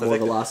flesh off the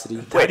victim.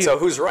 Velocity. Wait, so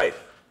who's right?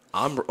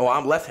 I'm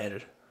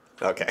left-handed.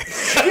 Okay.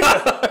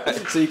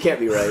 So you can't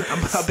be right. I'm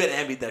a bit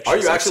ambidextrous. Are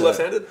you actually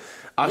left-handed?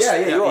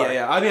 You are.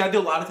 Yeah. I mean, I do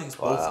a lot of things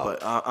both,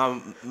 but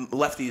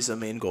lefty is the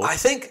main goal. I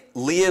think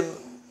Liam,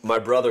 my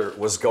brother,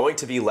 was going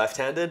to be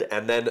left-handed,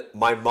 and then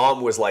my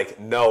mom was like,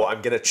 "No,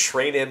 I'm going to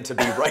train him to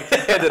be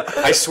right-handed."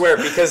 I swear,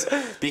 because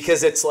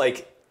it's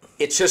like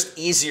it's just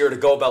easier to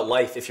go about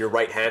life if you're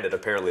right-handed.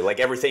 Apparently, like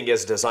everything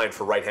is designed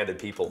for right-handed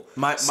people.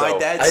 My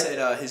dad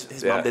said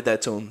his mom did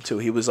that to him too.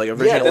 He was like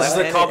originally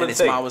left-handed, and his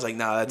mom was like,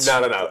 "Nah, that's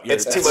no.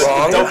 It's too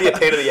much. Don't be a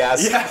pain in the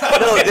ass."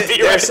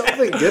 There's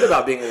something good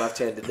about being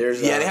left-handed.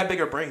 They have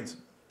bigger brains,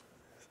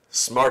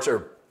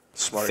 smarter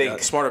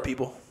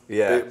people.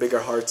 Yeah, bigger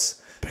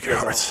hearts. Bigger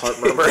hearts.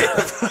 Heart murmur.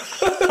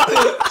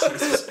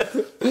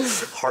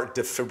 Heart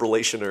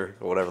defibrillation or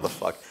whatever the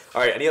fuck.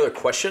 All right, any other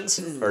questions?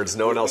 Or does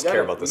no one else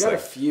care about this thing? thing?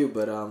 We got a few,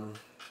 but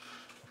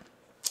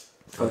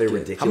Are they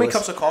ridiculous? How many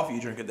cups of coffee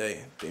you drink a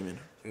day, Damien?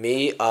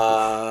 Me,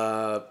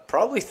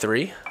 probably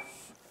 3.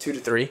 2 to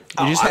 3. You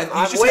just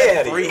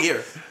had 3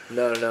 here.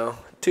 No.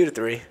 2 to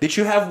 3. Did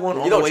you have one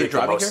on the way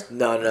driving here?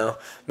 No.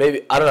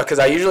 Maybe, I don't know, because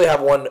I usually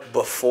have one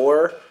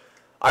before.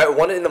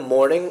 One in the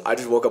morning. I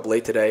just woke up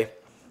late today.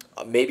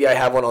 Maybe I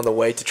have one on the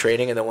way to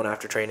training and then one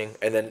after training.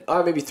 And then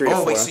maybe 3 or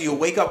 4. Oh, wait, so you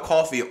wake up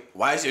coffee.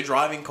 Why is your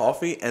driving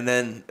coffee? And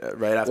then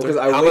right after?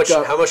 Well,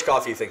 how much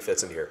coffee do you think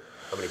fits in here?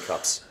 How many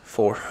cups?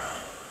 4.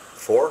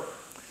 4?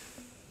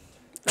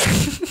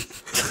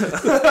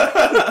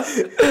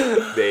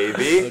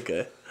 Maybe.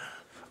 Okay.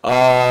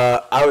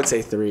 I would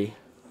say 3.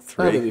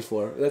 3. Maybe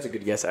 4. That's a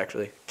good guess,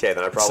 actually. Okay,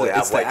 then I probably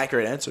have the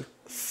accurate answer.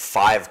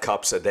 5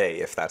 cups a day,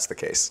 if that's the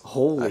case.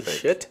 Holy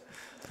shit.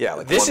 Yeah,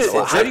 like this is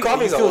drip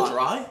coffee. You feel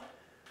dry?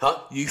 Huh?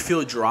 You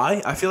feel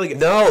dry? I feel like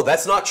no,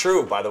 that's not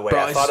true. By the way, bro,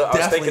 I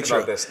was thinking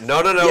about this.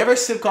 No. You ever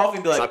sip coffee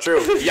and be like, it's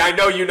not true? Yeah, I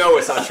know you know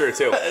it's not true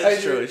too.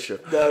 It's true.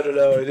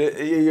 No.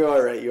 You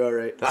are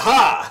right.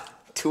 Aha!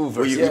 2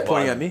 versus 1. Were you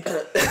pointing at me?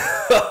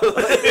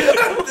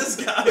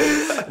 This guy.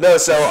 No,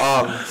 so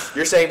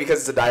you're saying because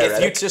it's a diuretic.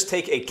 If you just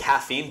take a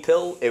caffeine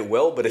pill, it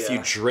will. But if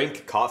you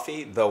drink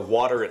coffee, the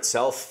water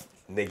itself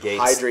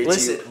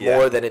hydrates you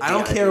more than it. I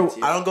don't care.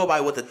 I don't go by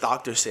what the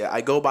doctors say.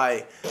 I go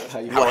by how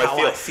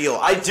I feel.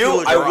 I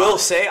will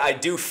say I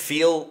do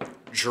feel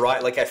dry.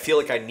 Like I feel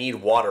like I need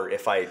water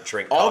if I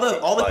drink coffee.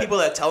 All the people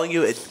that are telling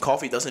you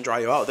coffee doesn't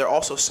dry you out, they're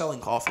also selling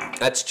coffee.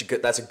 That's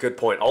good. That's a good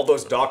point. All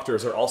those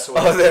doctors are also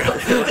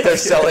they're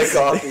selling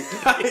coffee.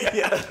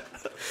 Yeah.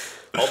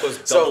 All those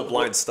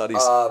double-blind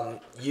studies.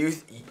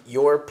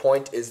 Your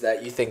point is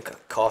that you think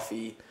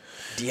coffee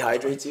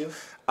dehydrates you?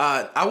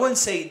 I wouldn't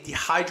say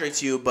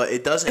dehydrates you, but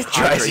it doesn't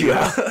hydrate you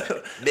out.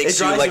 Makes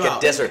you like a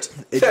desert.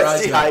 It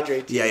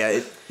dehydrates you.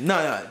 Yeah.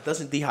 It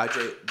doesn't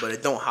dehydrate, but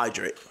it don't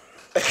hydrate.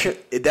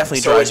 It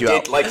definitely dries you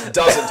out. Like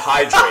doesn't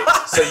hydrate.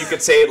 So you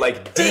could say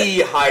like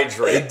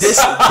dehydrate.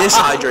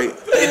 Dishydrate.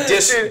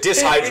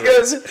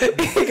 Dishydrate.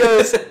 He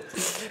goes.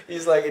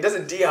 He's like, it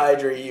doesn't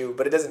dehydrate you,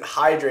 but it doesn't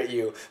hydrate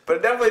you, but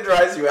it definitely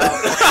dries you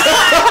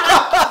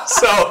out.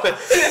 So,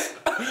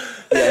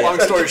 long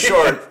story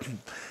short.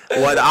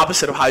 Well, the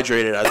opposite of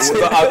hydrated, I'd say.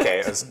 Okay,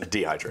 it's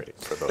dehydrated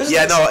for those.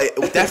 Yeah, no,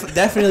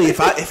 definitely.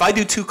 If I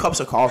do 2 cups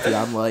of coffee,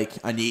 I'm like,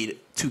 I need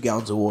 2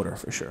 gallons of water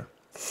for sure.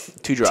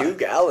 2 dry. 2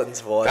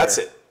 gallons of water. That's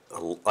it.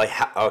 Like,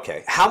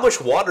 how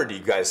much water do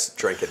you guys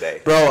drink a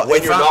day, Bro,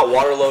 When you're not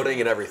water loading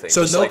and everything.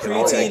 So just no like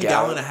creatine,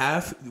 gallon and a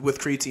half. With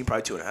creatine,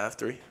 probably 2.5,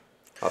 3.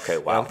 Okay,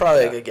 wow. Yeah, I'm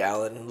probably like a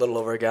gallon, a little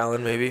over a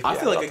gallon, maybe. I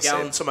feel like a about the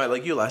gallon. same. Somebody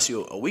like you lasts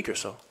you a week or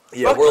so.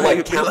 Yeah, we're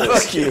like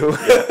countless. Fuck you.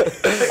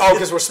 Oh,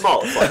 because we're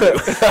small. Fuck you.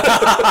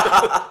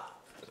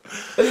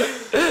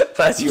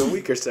 Lasts you a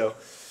week or so.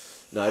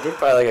 No, I drink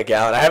probably like a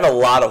gallon. I have a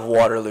lot of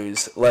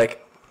Waterloos.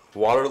 Like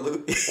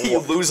Waterloo, you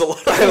lose a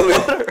lot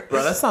of water.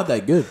 Bro, that's not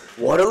that good.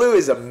 Waterloo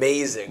is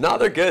amazing. No,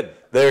 they're good.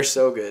 They're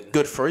so good.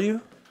 Good for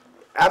you?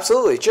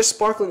 Absolutely, just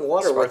sparkling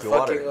water. Sparkling with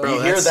water. fucking, Bro,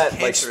 You hear that's that like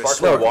cancerous.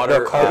 sparkling No,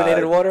 water,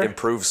 carbonated water?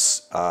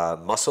 improves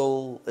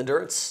muscle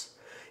endurance.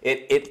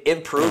 It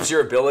improves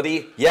your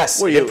ability. Yes,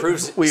 What it are you,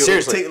 improves. what are you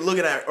Seriously,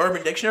 looking at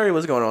Urban Dictionary?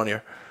 What's going on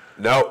here?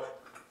 no.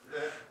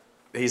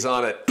 He's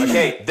on it.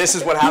 Okay, this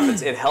is what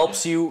happens. It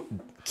helps you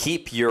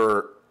keep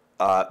your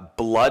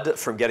blood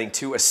from getting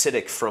too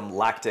acidic from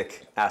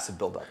lactic acid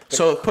buildup.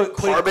 So put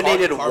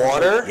carbonated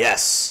water.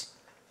 Yes.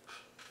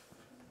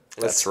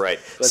 That's right.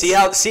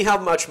 let's- See how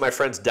much my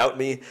friends doubt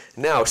me?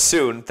 Now,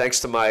 soon, thanks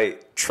to my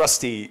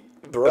trusty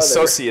Brother.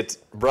 associate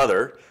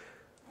brother,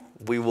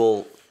 we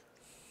will...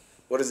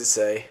 What does it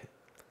say?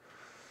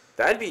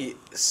 That'd be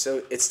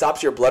so. It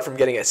stops your blood from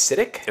getting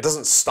acidic. It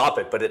doesn't stop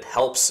it, but it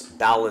helps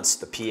balance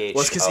the pH.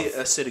 Well, it's because of- he's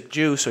an acidic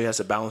Jew, so he has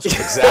to balance it.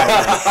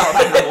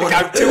 Exactly.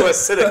 I'm too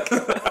acidic.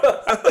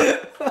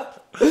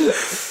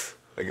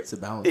 It's a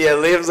balance. Yeah,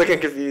 Liam's looking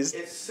confused.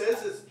 It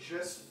says it's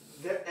just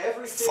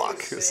everything. Fuck,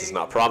 is this is saying,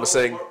 not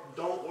promising.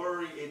 Don't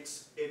worry,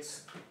 it's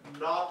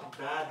not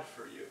bad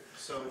for you.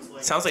 So it's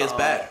like Sounds like it's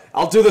bad.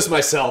 I'll do this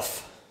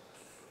myself.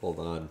 Hold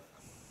on.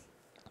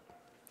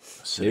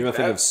 Maybe I'm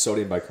thinking that- of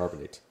sodium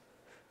bicarbonate,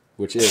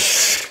 which is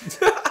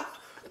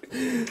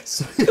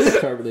sodium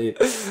bicarbonate,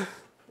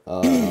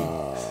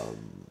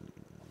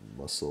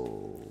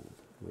 muscle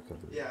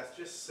recovery. Yeah, it's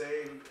just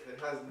saying it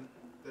has.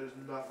 There's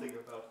nothing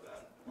about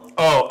that.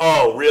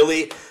 Oh,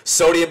 really?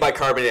 Sodium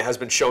bicarbonate has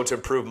been shown to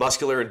improve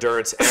muscular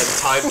endurance and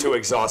time to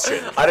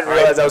exhaustion. I didn't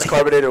realize that was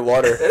carbonated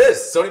water. It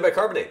is sodium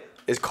bicarbonate.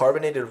 Is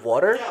carbonated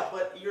water? Yeah,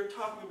 but you're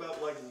talking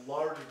about like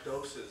large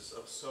doses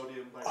of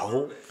sodium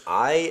Oh, bicarbonate.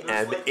 I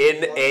There's am like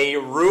in one- a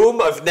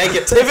room of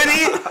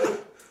negativity.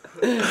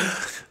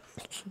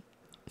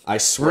 I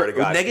swear to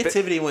God.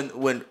 Negativity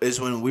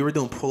when we were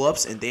doing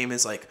pull-ups and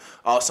Damon's like,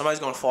 oh, somebody's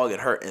gonna fall and get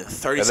hurt, and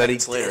 30 And then he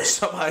seconds later, did.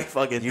 somebody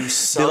fucking You did like a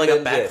summoned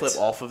it. backflip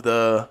off of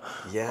the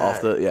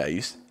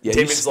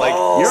Damien's like,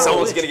 you're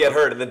someone's a gonna get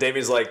hurt, and then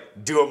Damien's like,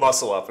 do a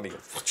muscle up, and he.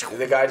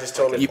 The guy just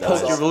told me. You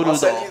poked your voodoo I'll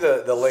send doll.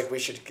 you the link. We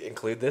should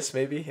include this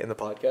maybe in the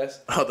podcast.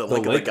 Oh, the link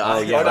of the link? guy.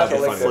 Oh, yeah, Oh, not that'd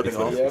the be link funny, for the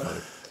that'd be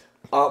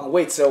video.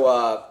 Wait,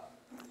 so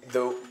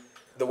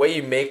the way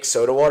you make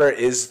soda water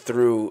is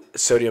through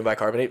sodium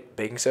bicarbonate,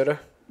 baking soda?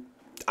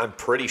 I'm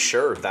pretty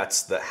sure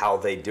that's how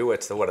they do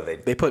it. So what do they?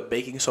 They put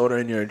baking soda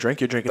in your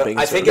drink. You're drinking But baking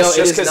I soda. think No, it's it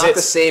just is 'cause not the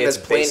it's- same it's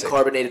as plain basic.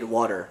 carbonated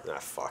water. Ah,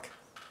 fuck.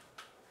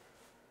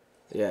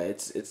 Yeah,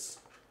 it's.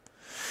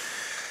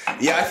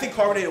 Yeah, I think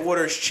carbonated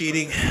water is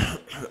cheating.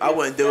 I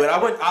wouldn't do it.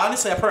 I wouldn't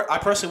honestly. I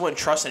personally wouldn't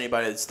trust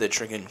anybody that's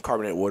drinking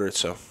carbonated water.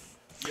 So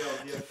Yo,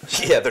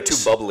 Yeah, they're too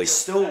bubbly.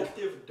 still,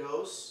 effective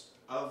dose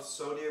of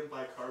sodium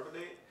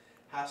bicarbonate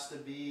has to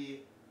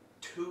be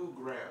 2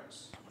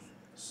 grams.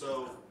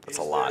 So That's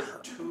a lot.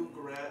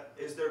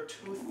 Is there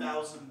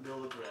 2,000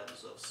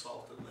 milligrams of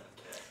salt in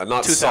that can?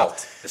 Not 2,000. salt.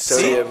 Sodium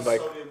Sodium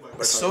bicarbonate.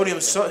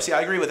 bicarbonate. see,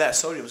 I agree with that.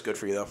 Sodium's good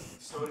for you though.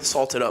 Sodium-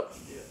 Salt it up.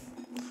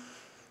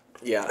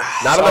 Yeah,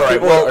 not enough Alright,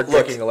 people well, are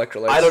look, drinking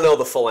electrolytes. I don't know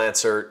the full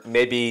answer.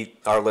 Maybe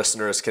our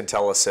listeners can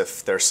tell us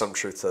if there's some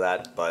truth to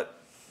that, but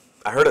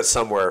I heard it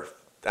somewhere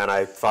and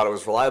I thought it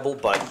was reliable,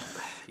 but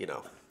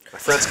my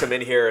friends come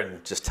in here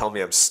and just tell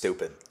me I'm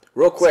stupid.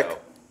 Real quick, So-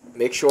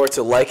 make sure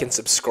to like and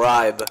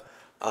subscribe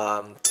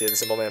to the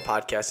Simple Man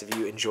podcast if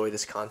you enjoy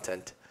this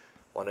content.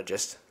 Want to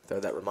just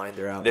throw that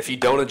reminder out. And if you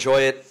don't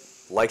enjoy it,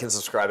 like and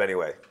subscribe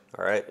anyway.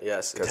 All right?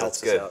 Yes, it Because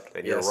helps it's good, us out.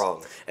 and Yes. you're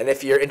wrong. And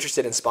if you're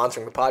interested in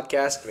sponsoring the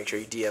podcast, make sure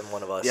you DM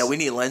one of us. Yeah, we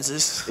need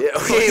lenses. Yeah,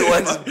 we need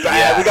lenses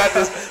bad. We got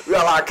this. We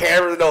got a lot of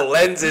cameras, no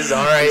lenses.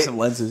 All right. Some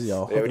lenses,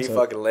 y'all. Yeah, we need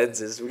fucking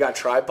lenses. We got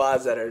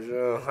tripods that are.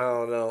 I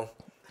don't know.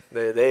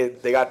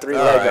 They got 3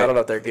 All legs. right. I don't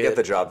know if they're You get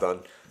the good. job done.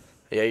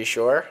 Yeah, you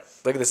sure?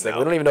 Look at this thing. No.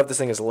 We don't even know if this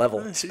thing is level.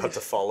 About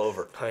to fall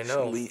over. I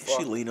know.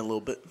 She lean a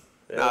little bit.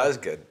 No, that's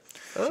good.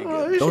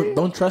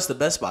 Don't trust the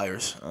Best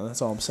Buyers.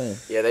 That's all I'm saying.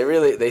 Yeah,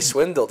 they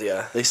swindled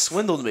you. They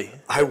swindled me,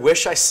 I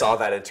wish I saw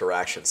that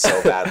interaction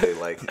so badly.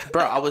 Like,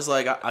 bro. I was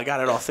like, I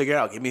got it all figured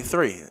out. Give me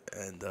 3,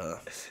 and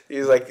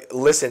He's like,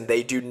 listen,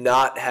 they do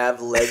not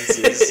have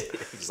lenses.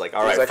 he's like,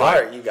 all He's right, like, fine.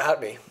 all right, you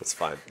got me. That's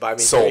fine. Buy me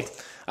Sold.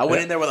 3. I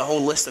went in there with a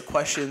whole list of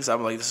questions.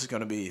 I'm like, it's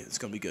gonna be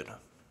good.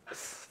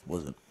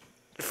 Wasn't.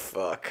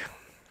 Fuck.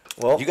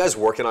 Well, You guys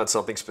working on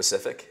something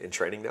specific in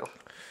training now?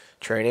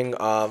 training,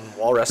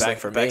 wall wrestling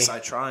for me.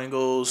 Backside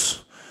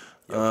triangles.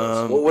 What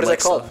is that leg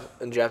called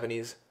stuff. in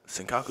Japanese?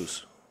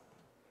 Senkakus.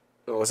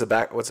 What's a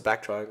back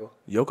triangle?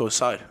 Yoko's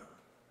side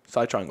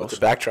triangles. What's a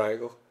back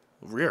triangle?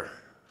 Rear.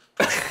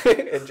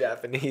 In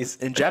Japanese.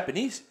 In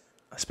Japanese,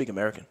 I speak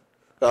American.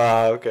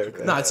 Okay.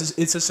 No, it's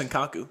a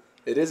Senkaku.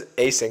 It is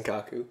a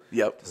Senkaku.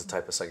 Yep. It's a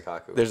type of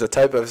Senkaku. There's a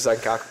type of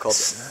Senkaku called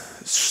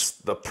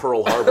the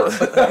Pearl Harbor.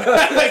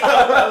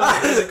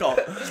 What is it called?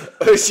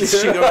 What is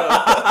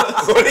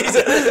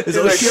it? It's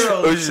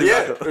Oshiro.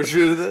 Yeah.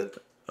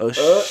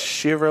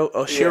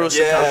 Oshiro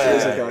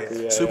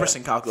Senkaku. Yeah. Super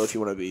Senkaku if you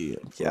want to be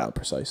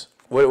precise.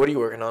 What are you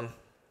working on?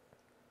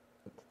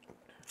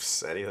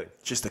 Just anything.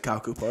 Just the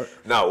Kaku part.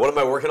 No, what am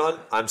I working on?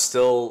 I'm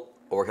still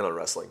working on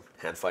wrestling,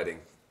 hand fighting,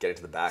 getting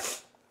to the back,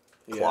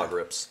 claw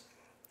grips.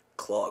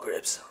 Claw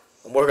grips.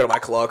 I'm working on my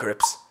claw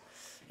grips.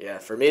 Yeah,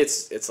 for me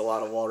it's a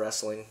lot of wall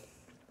wrestling.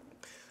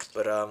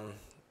 But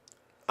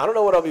I don't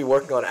know what I'll be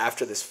working on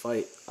after this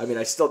fight. I mean,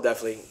 I still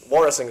definitely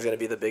wall wrestling is going to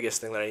be the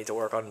biggest thing that I need to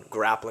work on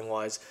grappling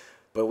wise.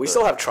 But we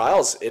still have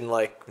trials in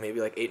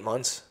maybe 8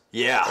 months.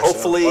 Yeah, so.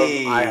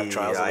 hopefully. I have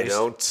trials at I least.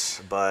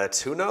 don't, but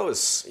who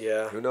knows?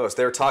 Yeah. Who knows?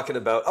 They're talking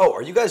about. Oh,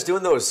 are you guys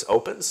doing those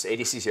opens?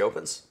 ADCC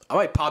opens? I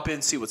might pop in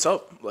and see what's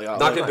up. Not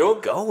gonna do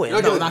them. Going.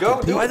 You're not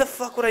gonna go. Why the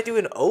fuck would I do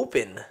an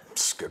open?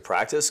 It's good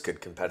practice, good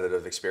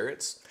competitive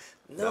experience.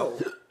 No.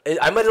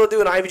 I might as well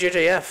do an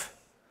IBJJF.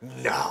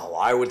 No,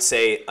 I would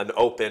say an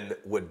open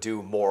would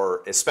do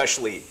more,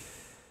 especially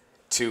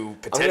to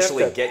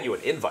potentially get you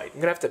an invite.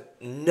 I'm gonna have to.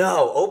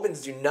 No,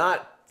 opens do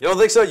not. You don't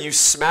think so? You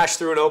smash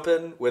through an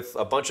open with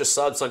a bunch of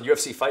subs on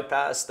UFC Fight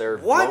Pass. They're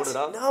blowing it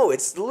up. No,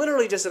 it's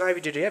literally just an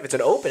IBJJF. It's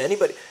an open.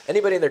 Anybody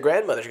and their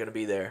grandmother's gonna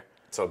be there.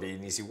 So it'll be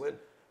an easy win.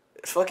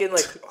 Fucking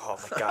oh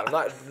my god, I'm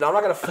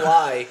not gonna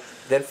fly.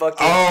 Then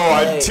fucking. Oh,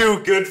 I'm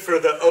too good for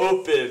the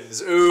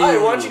opens. Ooh. All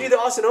right, why don't you do the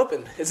Austin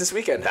Open? It's this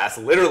weekend. That's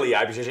literally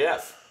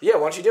IBJJF. Yeah,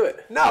 why don't you do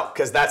it? No,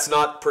 because that's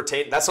not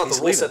the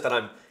rule set that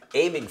I'm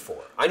aiming for.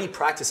 I need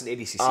practice in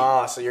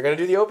ADCC. So you're gonna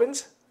do the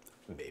opens?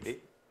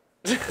 Maybe.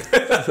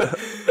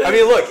 I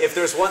mean, look, if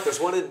there's one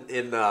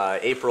in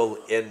April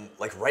in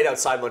right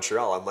outside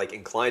Montreal, I'm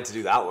inclined to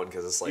do that one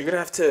because it's you're gonna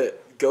have to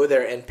go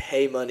there and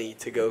pay money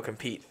to go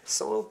compete.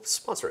 Someone will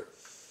sponsor it.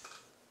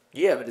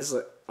 Yeah, but it's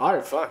all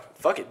right,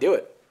 fuck it, do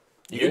it.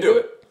 You do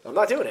it. I'm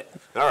not doing it.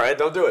 All right,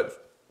 don't do it.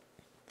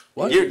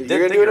 What? You're gonna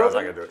gonna do it? I was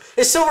not gonna do it.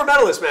 It's silver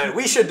medalist, man.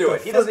 We should do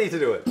it. He doesn't need to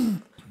do it.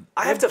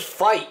 I have to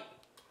fight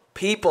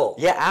people.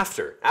 Yeah,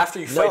 after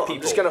you fight people.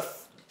 I'm just gonna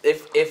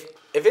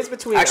if it's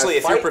between actually,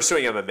 if fight, you're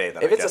pursuing MMA,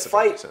 then if I it's guess a it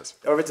makes fight sense.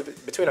 or if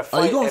it's between a fight.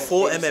 Are you going and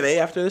full maybe MMA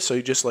after this? So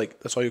you just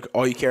that's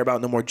all you care about?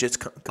 No more jits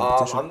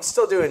competition? I'm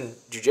still doing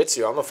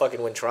jiu-jitsu. I'm gonna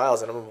fucking win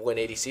trials and I'm gonna win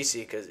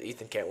ADCC because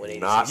Ethan can't win ADCC.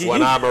 Not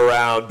when I'm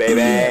around,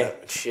 baby.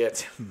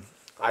 Shit.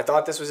 I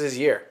thought this was his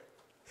year.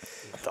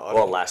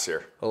 Well, last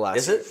year.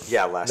 Is it?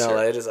 Yeah, last year. No,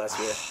 it is last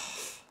year.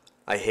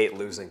 I hate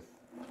losing.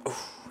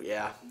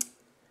 Yeah.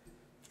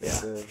 Yeah.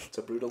 It's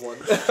a brutal one.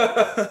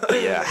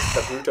 Yeah. It's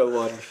a brutal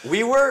one.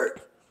 We were.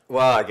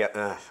 Well, I get.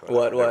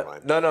 What? Never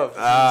mind. No.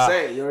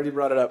 Say it. You already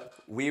brought it up.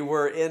 We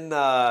were in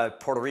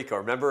Puerto Rico,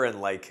 remember? And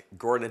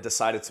Gordon had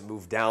decided to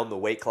move down the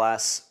weight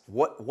class.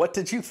 What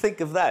did you think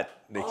of that,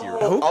 Nicky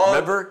Rod?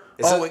 Remember?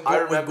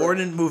 When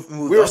Gordon moved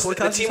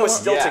the team was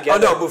still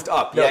together. Oh no, moved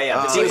up. No,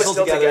 Yeah. The team was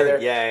still together.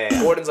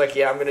 Yeah. Gordon's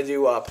I'm gonna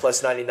do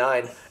plus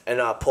 99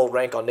 and pull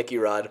rank on Nicky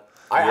Rod.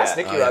 I asked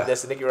Nicky Rod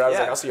this, and Nicky Rod was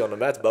I'll see you on the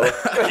mats, bro.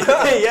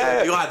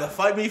 Yeah. You have to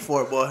fight me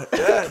for it, boy.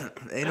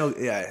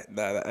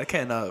 I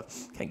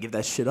can't give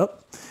that shit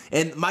up.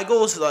 And my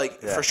goal is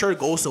for sure,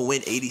 goal is to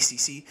win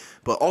ADCC,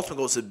 but ultimate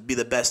goal is to be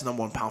the best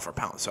number one pound for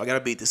pound. So I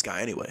gotta beat this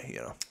guy anyway,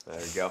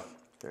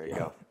 There you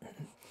go.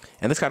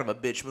 And it's kind of a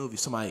bitch move. If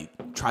somebody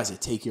tries to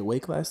take your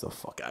weight class, the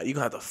fuck out. You're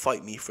gonna have to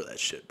fight me for that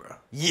shit, bro.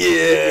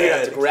 Yeah. You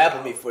have to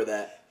grapple me for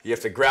that. You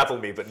have to grapple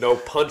me, but no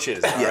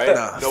punches, all right?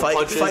 No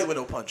punches. Fight with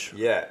no punch.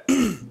 Yeah.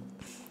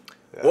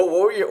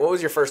 What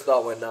was your first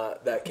thought when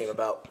that came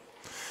about?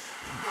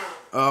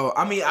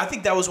 I mean, I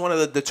think that was one of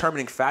the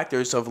determining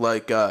factors of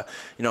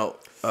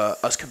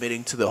us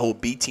committing to the whole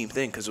B team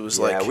thing because it was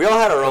we all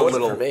had our own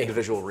little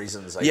individual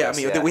reasons. I guess.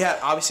 I mean, we had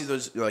obviously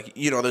those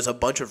there's a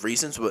bunch of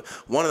reasons, but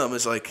one of them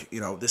is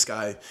this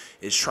guy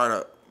is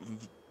trying to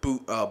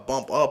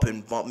bump up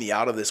and bump me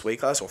out of this weight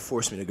class or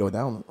force me to go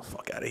down.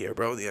 Fuck out of here,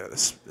 bro. Yeah,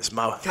 this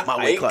my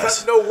weight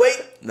class. No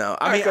weight. No,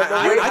 I mean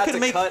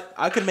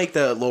I could make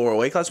the lower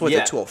weight class. What,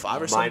 the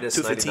 205 or something? Minus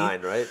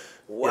 215, right?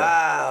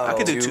 Wow. I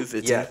could do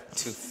 215. Yeah.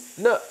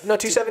 No,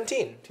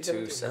 217.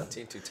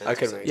 217, 210. I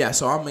could. Yeah,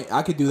 so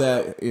I could do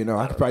that.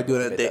 I could probably do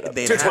it in a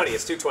day. 220.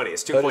 It's 220.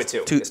 It's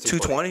 2.2.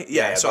 220.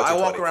 Yeah. So I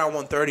walk around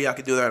 130. I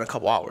could do that in a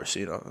couple hours.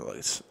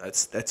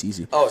 That's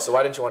easy. Oh, so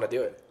why didn't you want to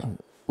do it?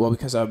 Well,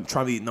 because I'm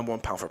trying to be number one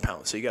pound for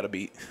pound. So you gotta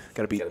beat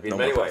number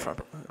one pound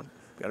for pound.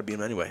 Gotta beat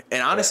him anyway.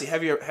 And honestly,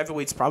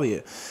 heavyweight's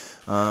probably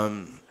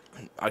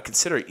I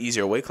consider it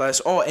easier weight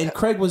class. Oh, and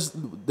Craig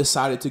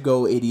decided to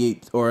go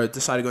 88 or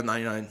decided to go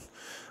 99.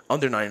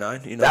 Under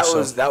 99, That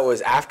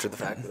was after the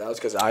fact. That was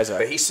because Isaac.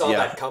 But he saw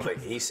that coming.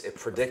 He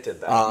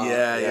predicted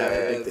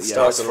that. The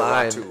stars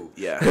aligned.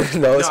 Yeah.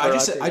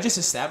 I just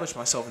established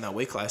myself in that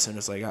weight class, and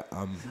it's I'm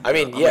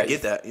gonna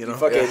get that. You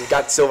fucking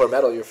got silver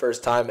medal your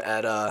first time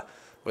at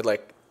with a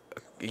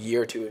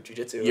year or two of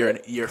jiu-jitsu.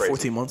 Year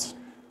 14 months.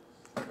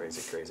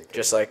 Crazy.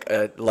 Just like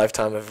a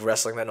lifetime of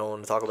wrestling that no one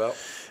will talk about.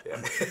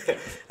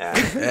 Yeah.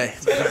 Hey,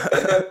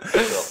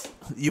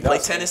 you play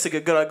tennis to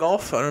get good at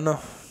golf? I don't know.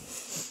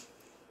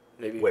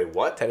 Maybe. Wait,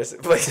 what? Tennis. No,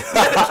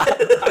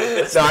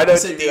 I know.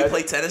 Do you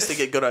play tennis to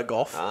get good at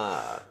golf?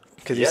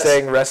 Because you're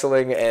saying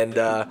wrestling and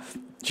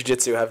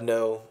jiu-jitsu have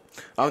no.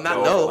 Oh, not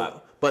No no,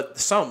 overlap. but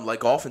some like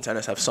golf and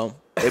tennis have some.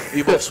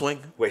 You both swing.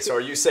 Wait, so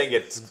are you saying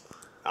it's?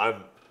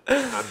 I'm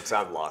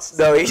lost.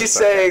 No, he's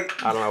saying.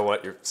 I don't know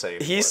what you're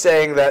saying. He's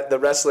saying that the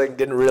wrestling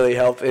didn't really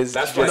help his.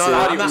 That's jiu-jitsu.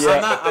 what I'm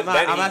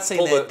not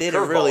saying that it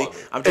didn't really.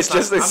 I'm It's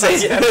just the I'm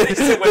same.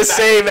 The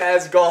same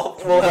as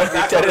golf. Will help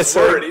you tennis.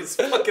 He's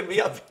fucking me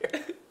up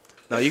here.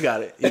 No, you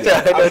got it. You Yeah,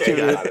 got I it. know what Okay,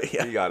 you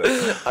mean. you got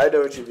it. I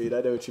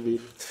know what you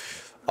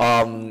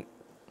mean.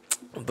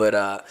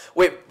 But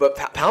wait, but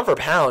pound for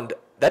pound,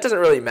 that doesn't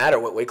really matter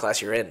what weight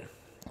class you're in.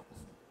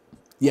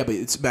 Yeah, but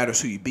it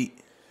matters who you beat.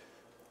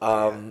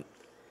 So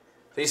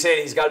he's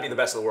saying he's got to be the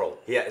best in the world.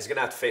 Yeah, he's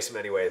gonna have to face him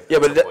anyway. Yeah,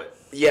 at but some point.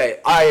 yeah,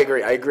 I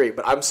agree.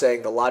 But I'm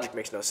saying the logic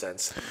makes no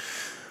sense.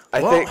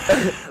 I Well, think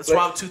that's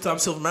why I'm 2-time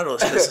silver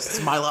medalist.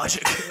 It's my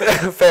logic.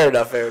 fair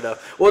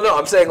enough. Well, no,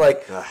 I'm saying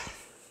like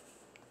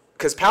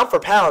because pound for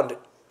pound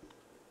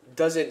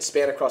doesn't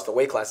span across the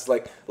weight classes.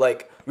 Like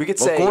we could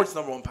say Gordon's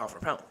number 1 pound for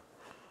pound.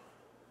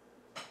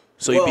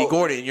 So you Well, beat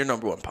Gordon, and you're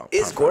number 1 pound.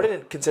 is pound for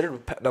Gordon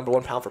considered number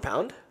 1 pound for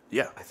pound? pound.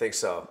 Yeah. I think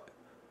so.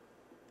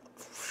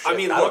 I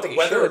mean, I don't look, think he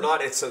whether or should.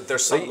 not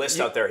there's some list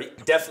out there.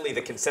 Definitely,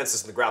 the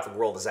consensus in the grappling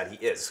world is that he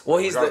is. Well,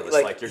 he's the,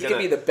 Regardless, he could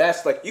be the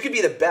best. Like you could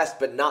be the best,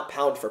 but not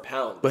pound for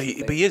pound. But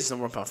he is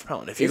number 1 pound for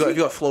pound. If you Is got he? if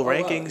you got flow Oh, wow.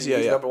 rankings, He's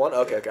yeah. number 1.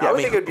 Okay. Yeah, I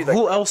would think it'd be like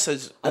who else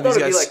has I these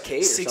thought it'd be guys like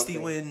Cade or 60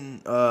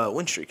 something.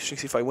 win streak,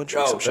 65 win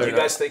streak? Oh, some do shit. you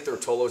guys think the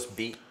Rotolos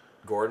beat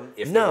Gordon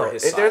if they no. were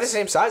his If they're the size?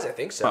 same size, I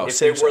think so. Oh, If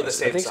they same were the size.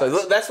 same I think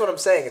size. so. That's what I'm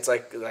saying. It's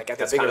like at the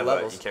That's bigger kind of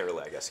levels. you can't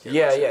really, I guess.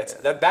 Yeah.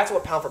 That's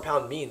what pound for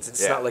pound means.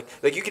 It's Yeah. not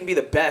like you can be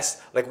the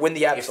best, like win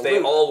the If absolute.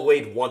 they all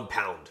weighed 1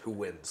 pound, who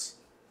wins?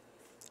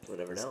 we'll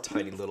never know.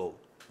 Tiny little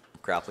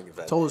grappling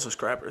event. Told us are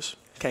scrappers.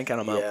 Can't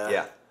count them out.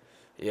 Yeah.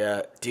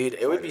 Yeah, dude,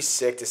 it would be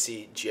sick to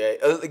see Jay.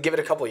 Give it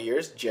a couple of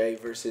years, Jay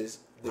versus.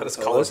 the Let his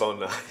Rotolos.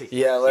 collarbone.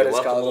 Yeah, let heal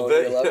his up a little collarbone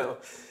bit. heal You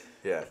up.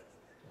 know?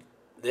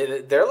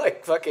 Yeah. They're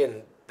like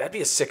fucking. That'd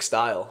be a sick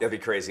style. That'd be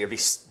crazy. It'd be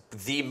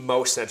the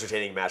most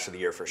entertaining match of the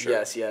year for sure.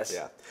 Yes.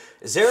 Yeah.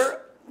 Is there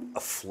a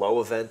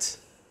flow event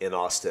in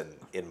Austin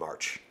in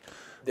March?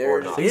 There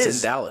Or not. I think it's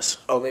is. in Dallas.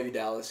 Oh, maybe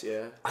Dallas.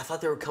 Yeah. I thought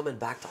they were coming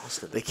back to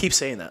Austin. They keep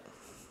saying that.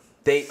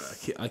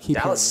 I keep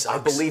Dallas I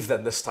sucks. believe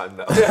them this time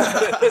though.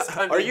 This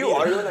time Are they you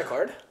need it. on that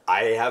card?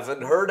 I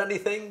haven't heard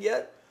anything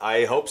yet.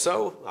 I hope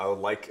so. I would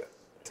like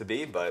to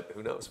be, but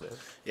who knows, man?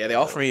 Yeah, they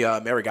offered me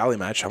a Marigali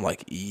match. I'm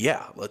like,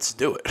 yeah, let's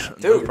do it.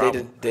 No Dude,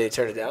 problem. they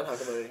turn it down. How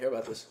come I didn't hear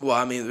about this? Well,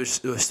 I mean, it was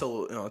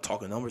still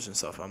talking numbers and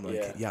stuff. I'm like,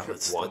 Yeah. yeah,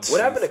 let's. Once.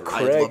 What happened to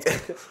I'd love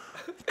Craig?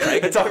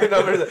 Craig talking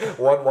numbers.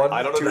 1-1.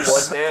 I don't 2-1,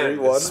 understand.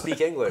 3-1.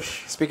 Speak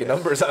English. Speaking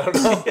numbers, I don't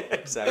know.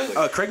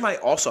 Exactly. Craig might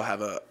also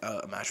have a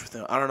match with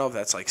him. I don't know if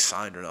that's like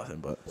signed or nothing,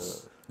 but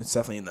it's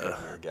definitely in the.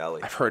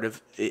 Galley. I've heard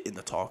of it in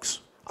the talks.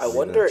 I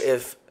wonder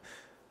if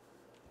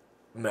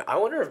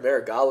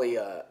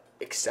Marigali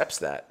accepts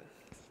that.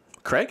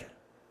 Craig?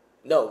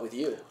 No, with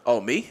you. Oh,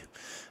 me?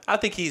 I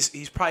think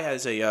he's probably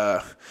has a. I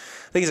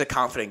think he's a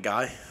confident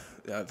guy.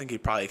 I think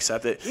he'd probably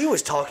accept it. He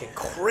was talking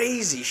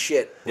crazy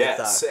shit. Yeah,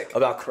 with, sick.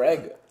 about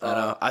Craig.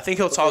 I think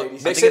he'll talk.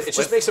 it Makes it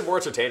just makes it more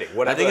entertaining.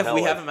 I think if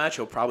we have a match,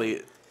 he'll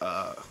probably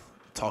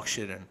talk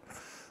shit and.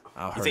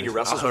 You think he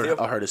wrestles with you?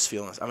 I'll hurt his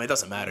feelings. I mean, it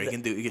doesn't matter. He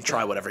can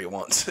try whatever he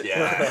wants.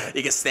 Yeah.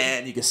 You can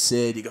stand. You can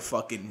sit. You can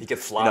fucking. He can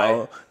fly. You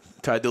know,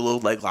 try to do little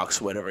leg locks,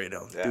 whatever. Do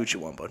what you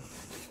want, bud.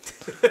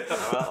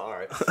 All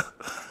right.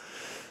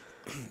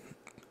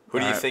 Who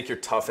do you think your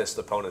toughest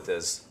opponent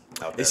is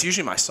out there? It's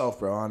usually myself,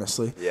 bro.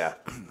 Honestly. Yeah.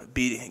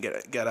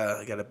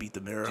 Gotta beat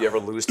the mirror. Do you ever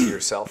lose to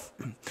yourself?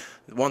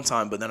 One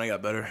time, but then I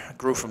got better. I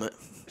grew from it.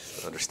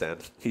 I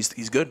understand. He's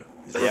good.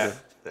 He's real good.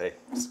 Hey.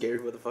 Scary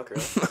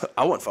motherfucker.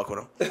 I wouldn't fuck with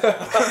him.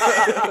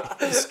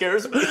 He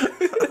scares me.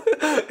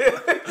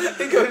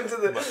 He goes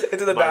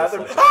into the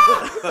bathroom.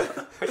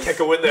 I can't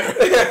go in there.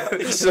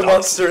 There's a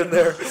monster in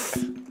there.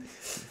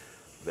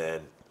 Man.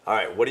 All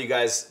right. What are you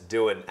guys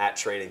doing at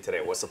training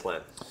today? What's the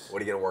plan?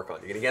 What are you gonna work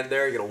on? You gonna get in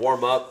there? You gonna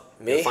warm up?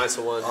 You Me? gonna find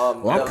someone?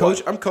 Well,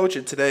 I'm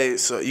coaching today,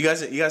 so you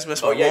guys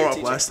missed my yeah, you're warm up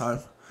teaching. last time.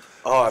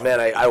 Oh man,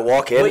 I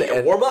walk in Wait, you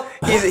and warm up?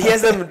 he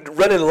has them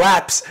running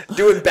laps,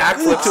 doing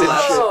backflips and shit.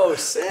 Oh,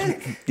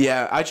 sick.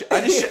 Yeah, I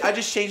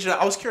just changed it.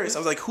 I was curious. I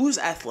was like, who's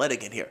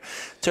athletic in here?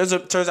 Turns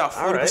out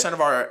 40%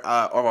 of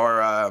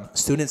our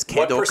students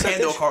can't do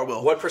percentage?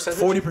 cartwheel. What percentage?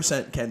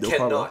 40% can do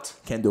cartwheel. Cannot.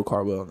 Can't do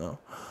cartwheel. No.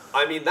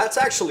 I mean, that's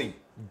actually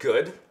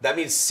good. That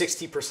means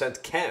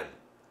 60% can.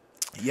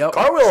 Yep.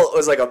 Cartwheel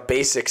was like a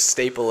basic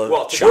staple of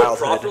Well, to do it childhood.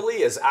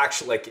 properly is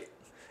actually like.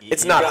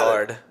 It's you not gotta-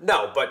 hard.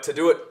 No, but to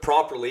do it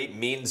properly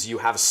means you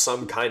have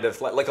some kind of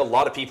like a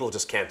lot of people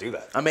just can't do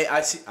that. I made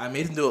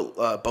him do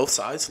it both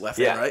sides, left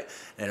Yeah. and right,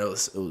 and it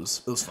was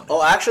funny.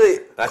 Oh, actually,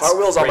 That's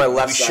cartwheels on great. my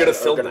left We side should have are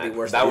filmed gonna be that.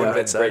 worse That than would the have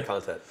been right side. great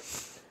content.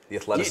 The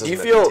athleticism. Do you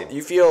of the feel? team.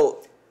 You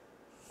feel?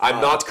 I'm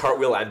not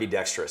cartwheel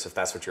ambidextrous, if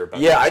that's what you're about.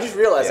 Yeah, I just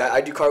realized Yeah.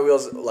 I do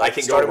cartwheels. Like, I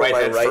can go starting with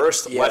right my hand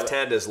first. Left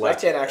hand is like...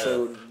 Left hand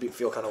actually would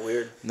feel kind of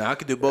weird. No, I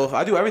can do both.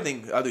 I do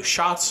everything. I do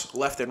shots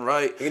left and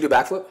right. You can do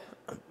backflip?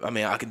 I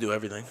mean, I can do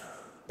everything.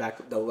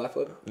 Double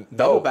backflip?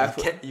 Double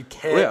backflip. You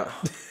can't. Yeah.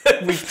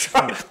 We've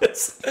tried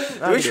this.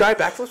 Did we try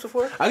backflips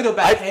before? I can do a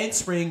back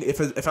handspring.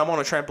 If I'm on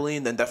a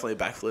trampoline, then definitely a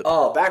backflip.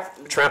 Oh,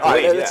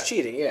 Trampoline, Oh, that's yeah.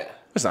 cheating, yeah.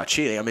 It's not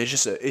cheating. I mean,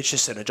 it's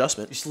just an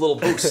adjustment. Just a little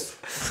boost.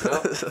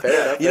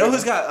 Fair enough. You know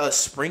who's got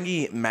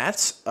springy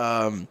mats?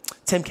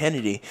 Tim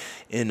Kennedy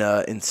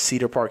in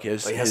Cedar Park. He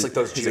has like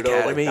those judo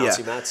like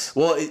bouncy mats.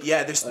 Well,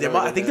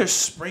 I think there's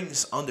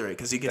springs under it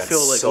because you can That's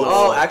feel like. so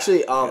Oh,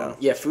 actually,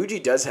 yeah, Fuji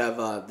does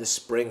have this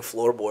spring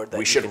floorboard. That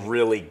We should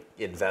really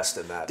invest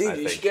in that. Dude, I you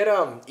think. should get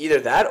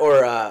either that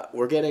or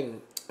we're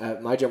getting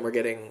at my gym. We're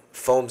getting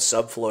foam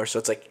subfloor, so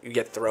it's like you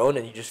get thrown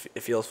and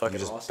it feels fucking You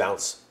just awesome.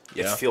 bounce.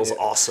 It Yeah. feels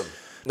awesome.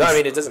 No, I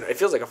mean it doesn't. It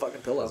feels like a fucking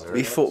pillow.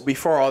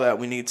 Before all that,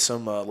 we need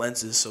some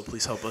lenses. So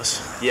please help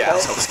us. Yeah. Help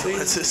us get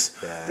lenses.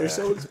 They're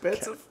so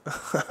expensive.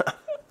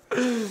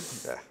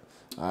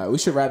 All right, we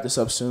should wrap this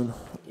up soon.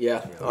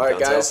 Yeah. All right,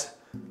 guys.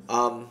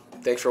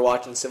 Thanks for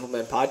watching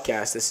SIMPLEMAN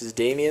podcast. This is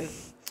Damien.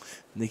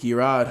 Nicky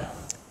Rod.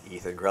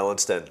 Ethan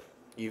Crelinsten.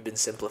 You've been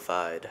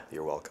simplified.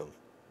 You're welcome.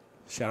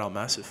 Shout out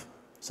Massive.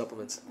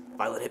 Supplements.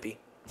 Violent hippie.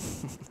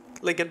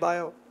 Link in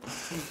bio.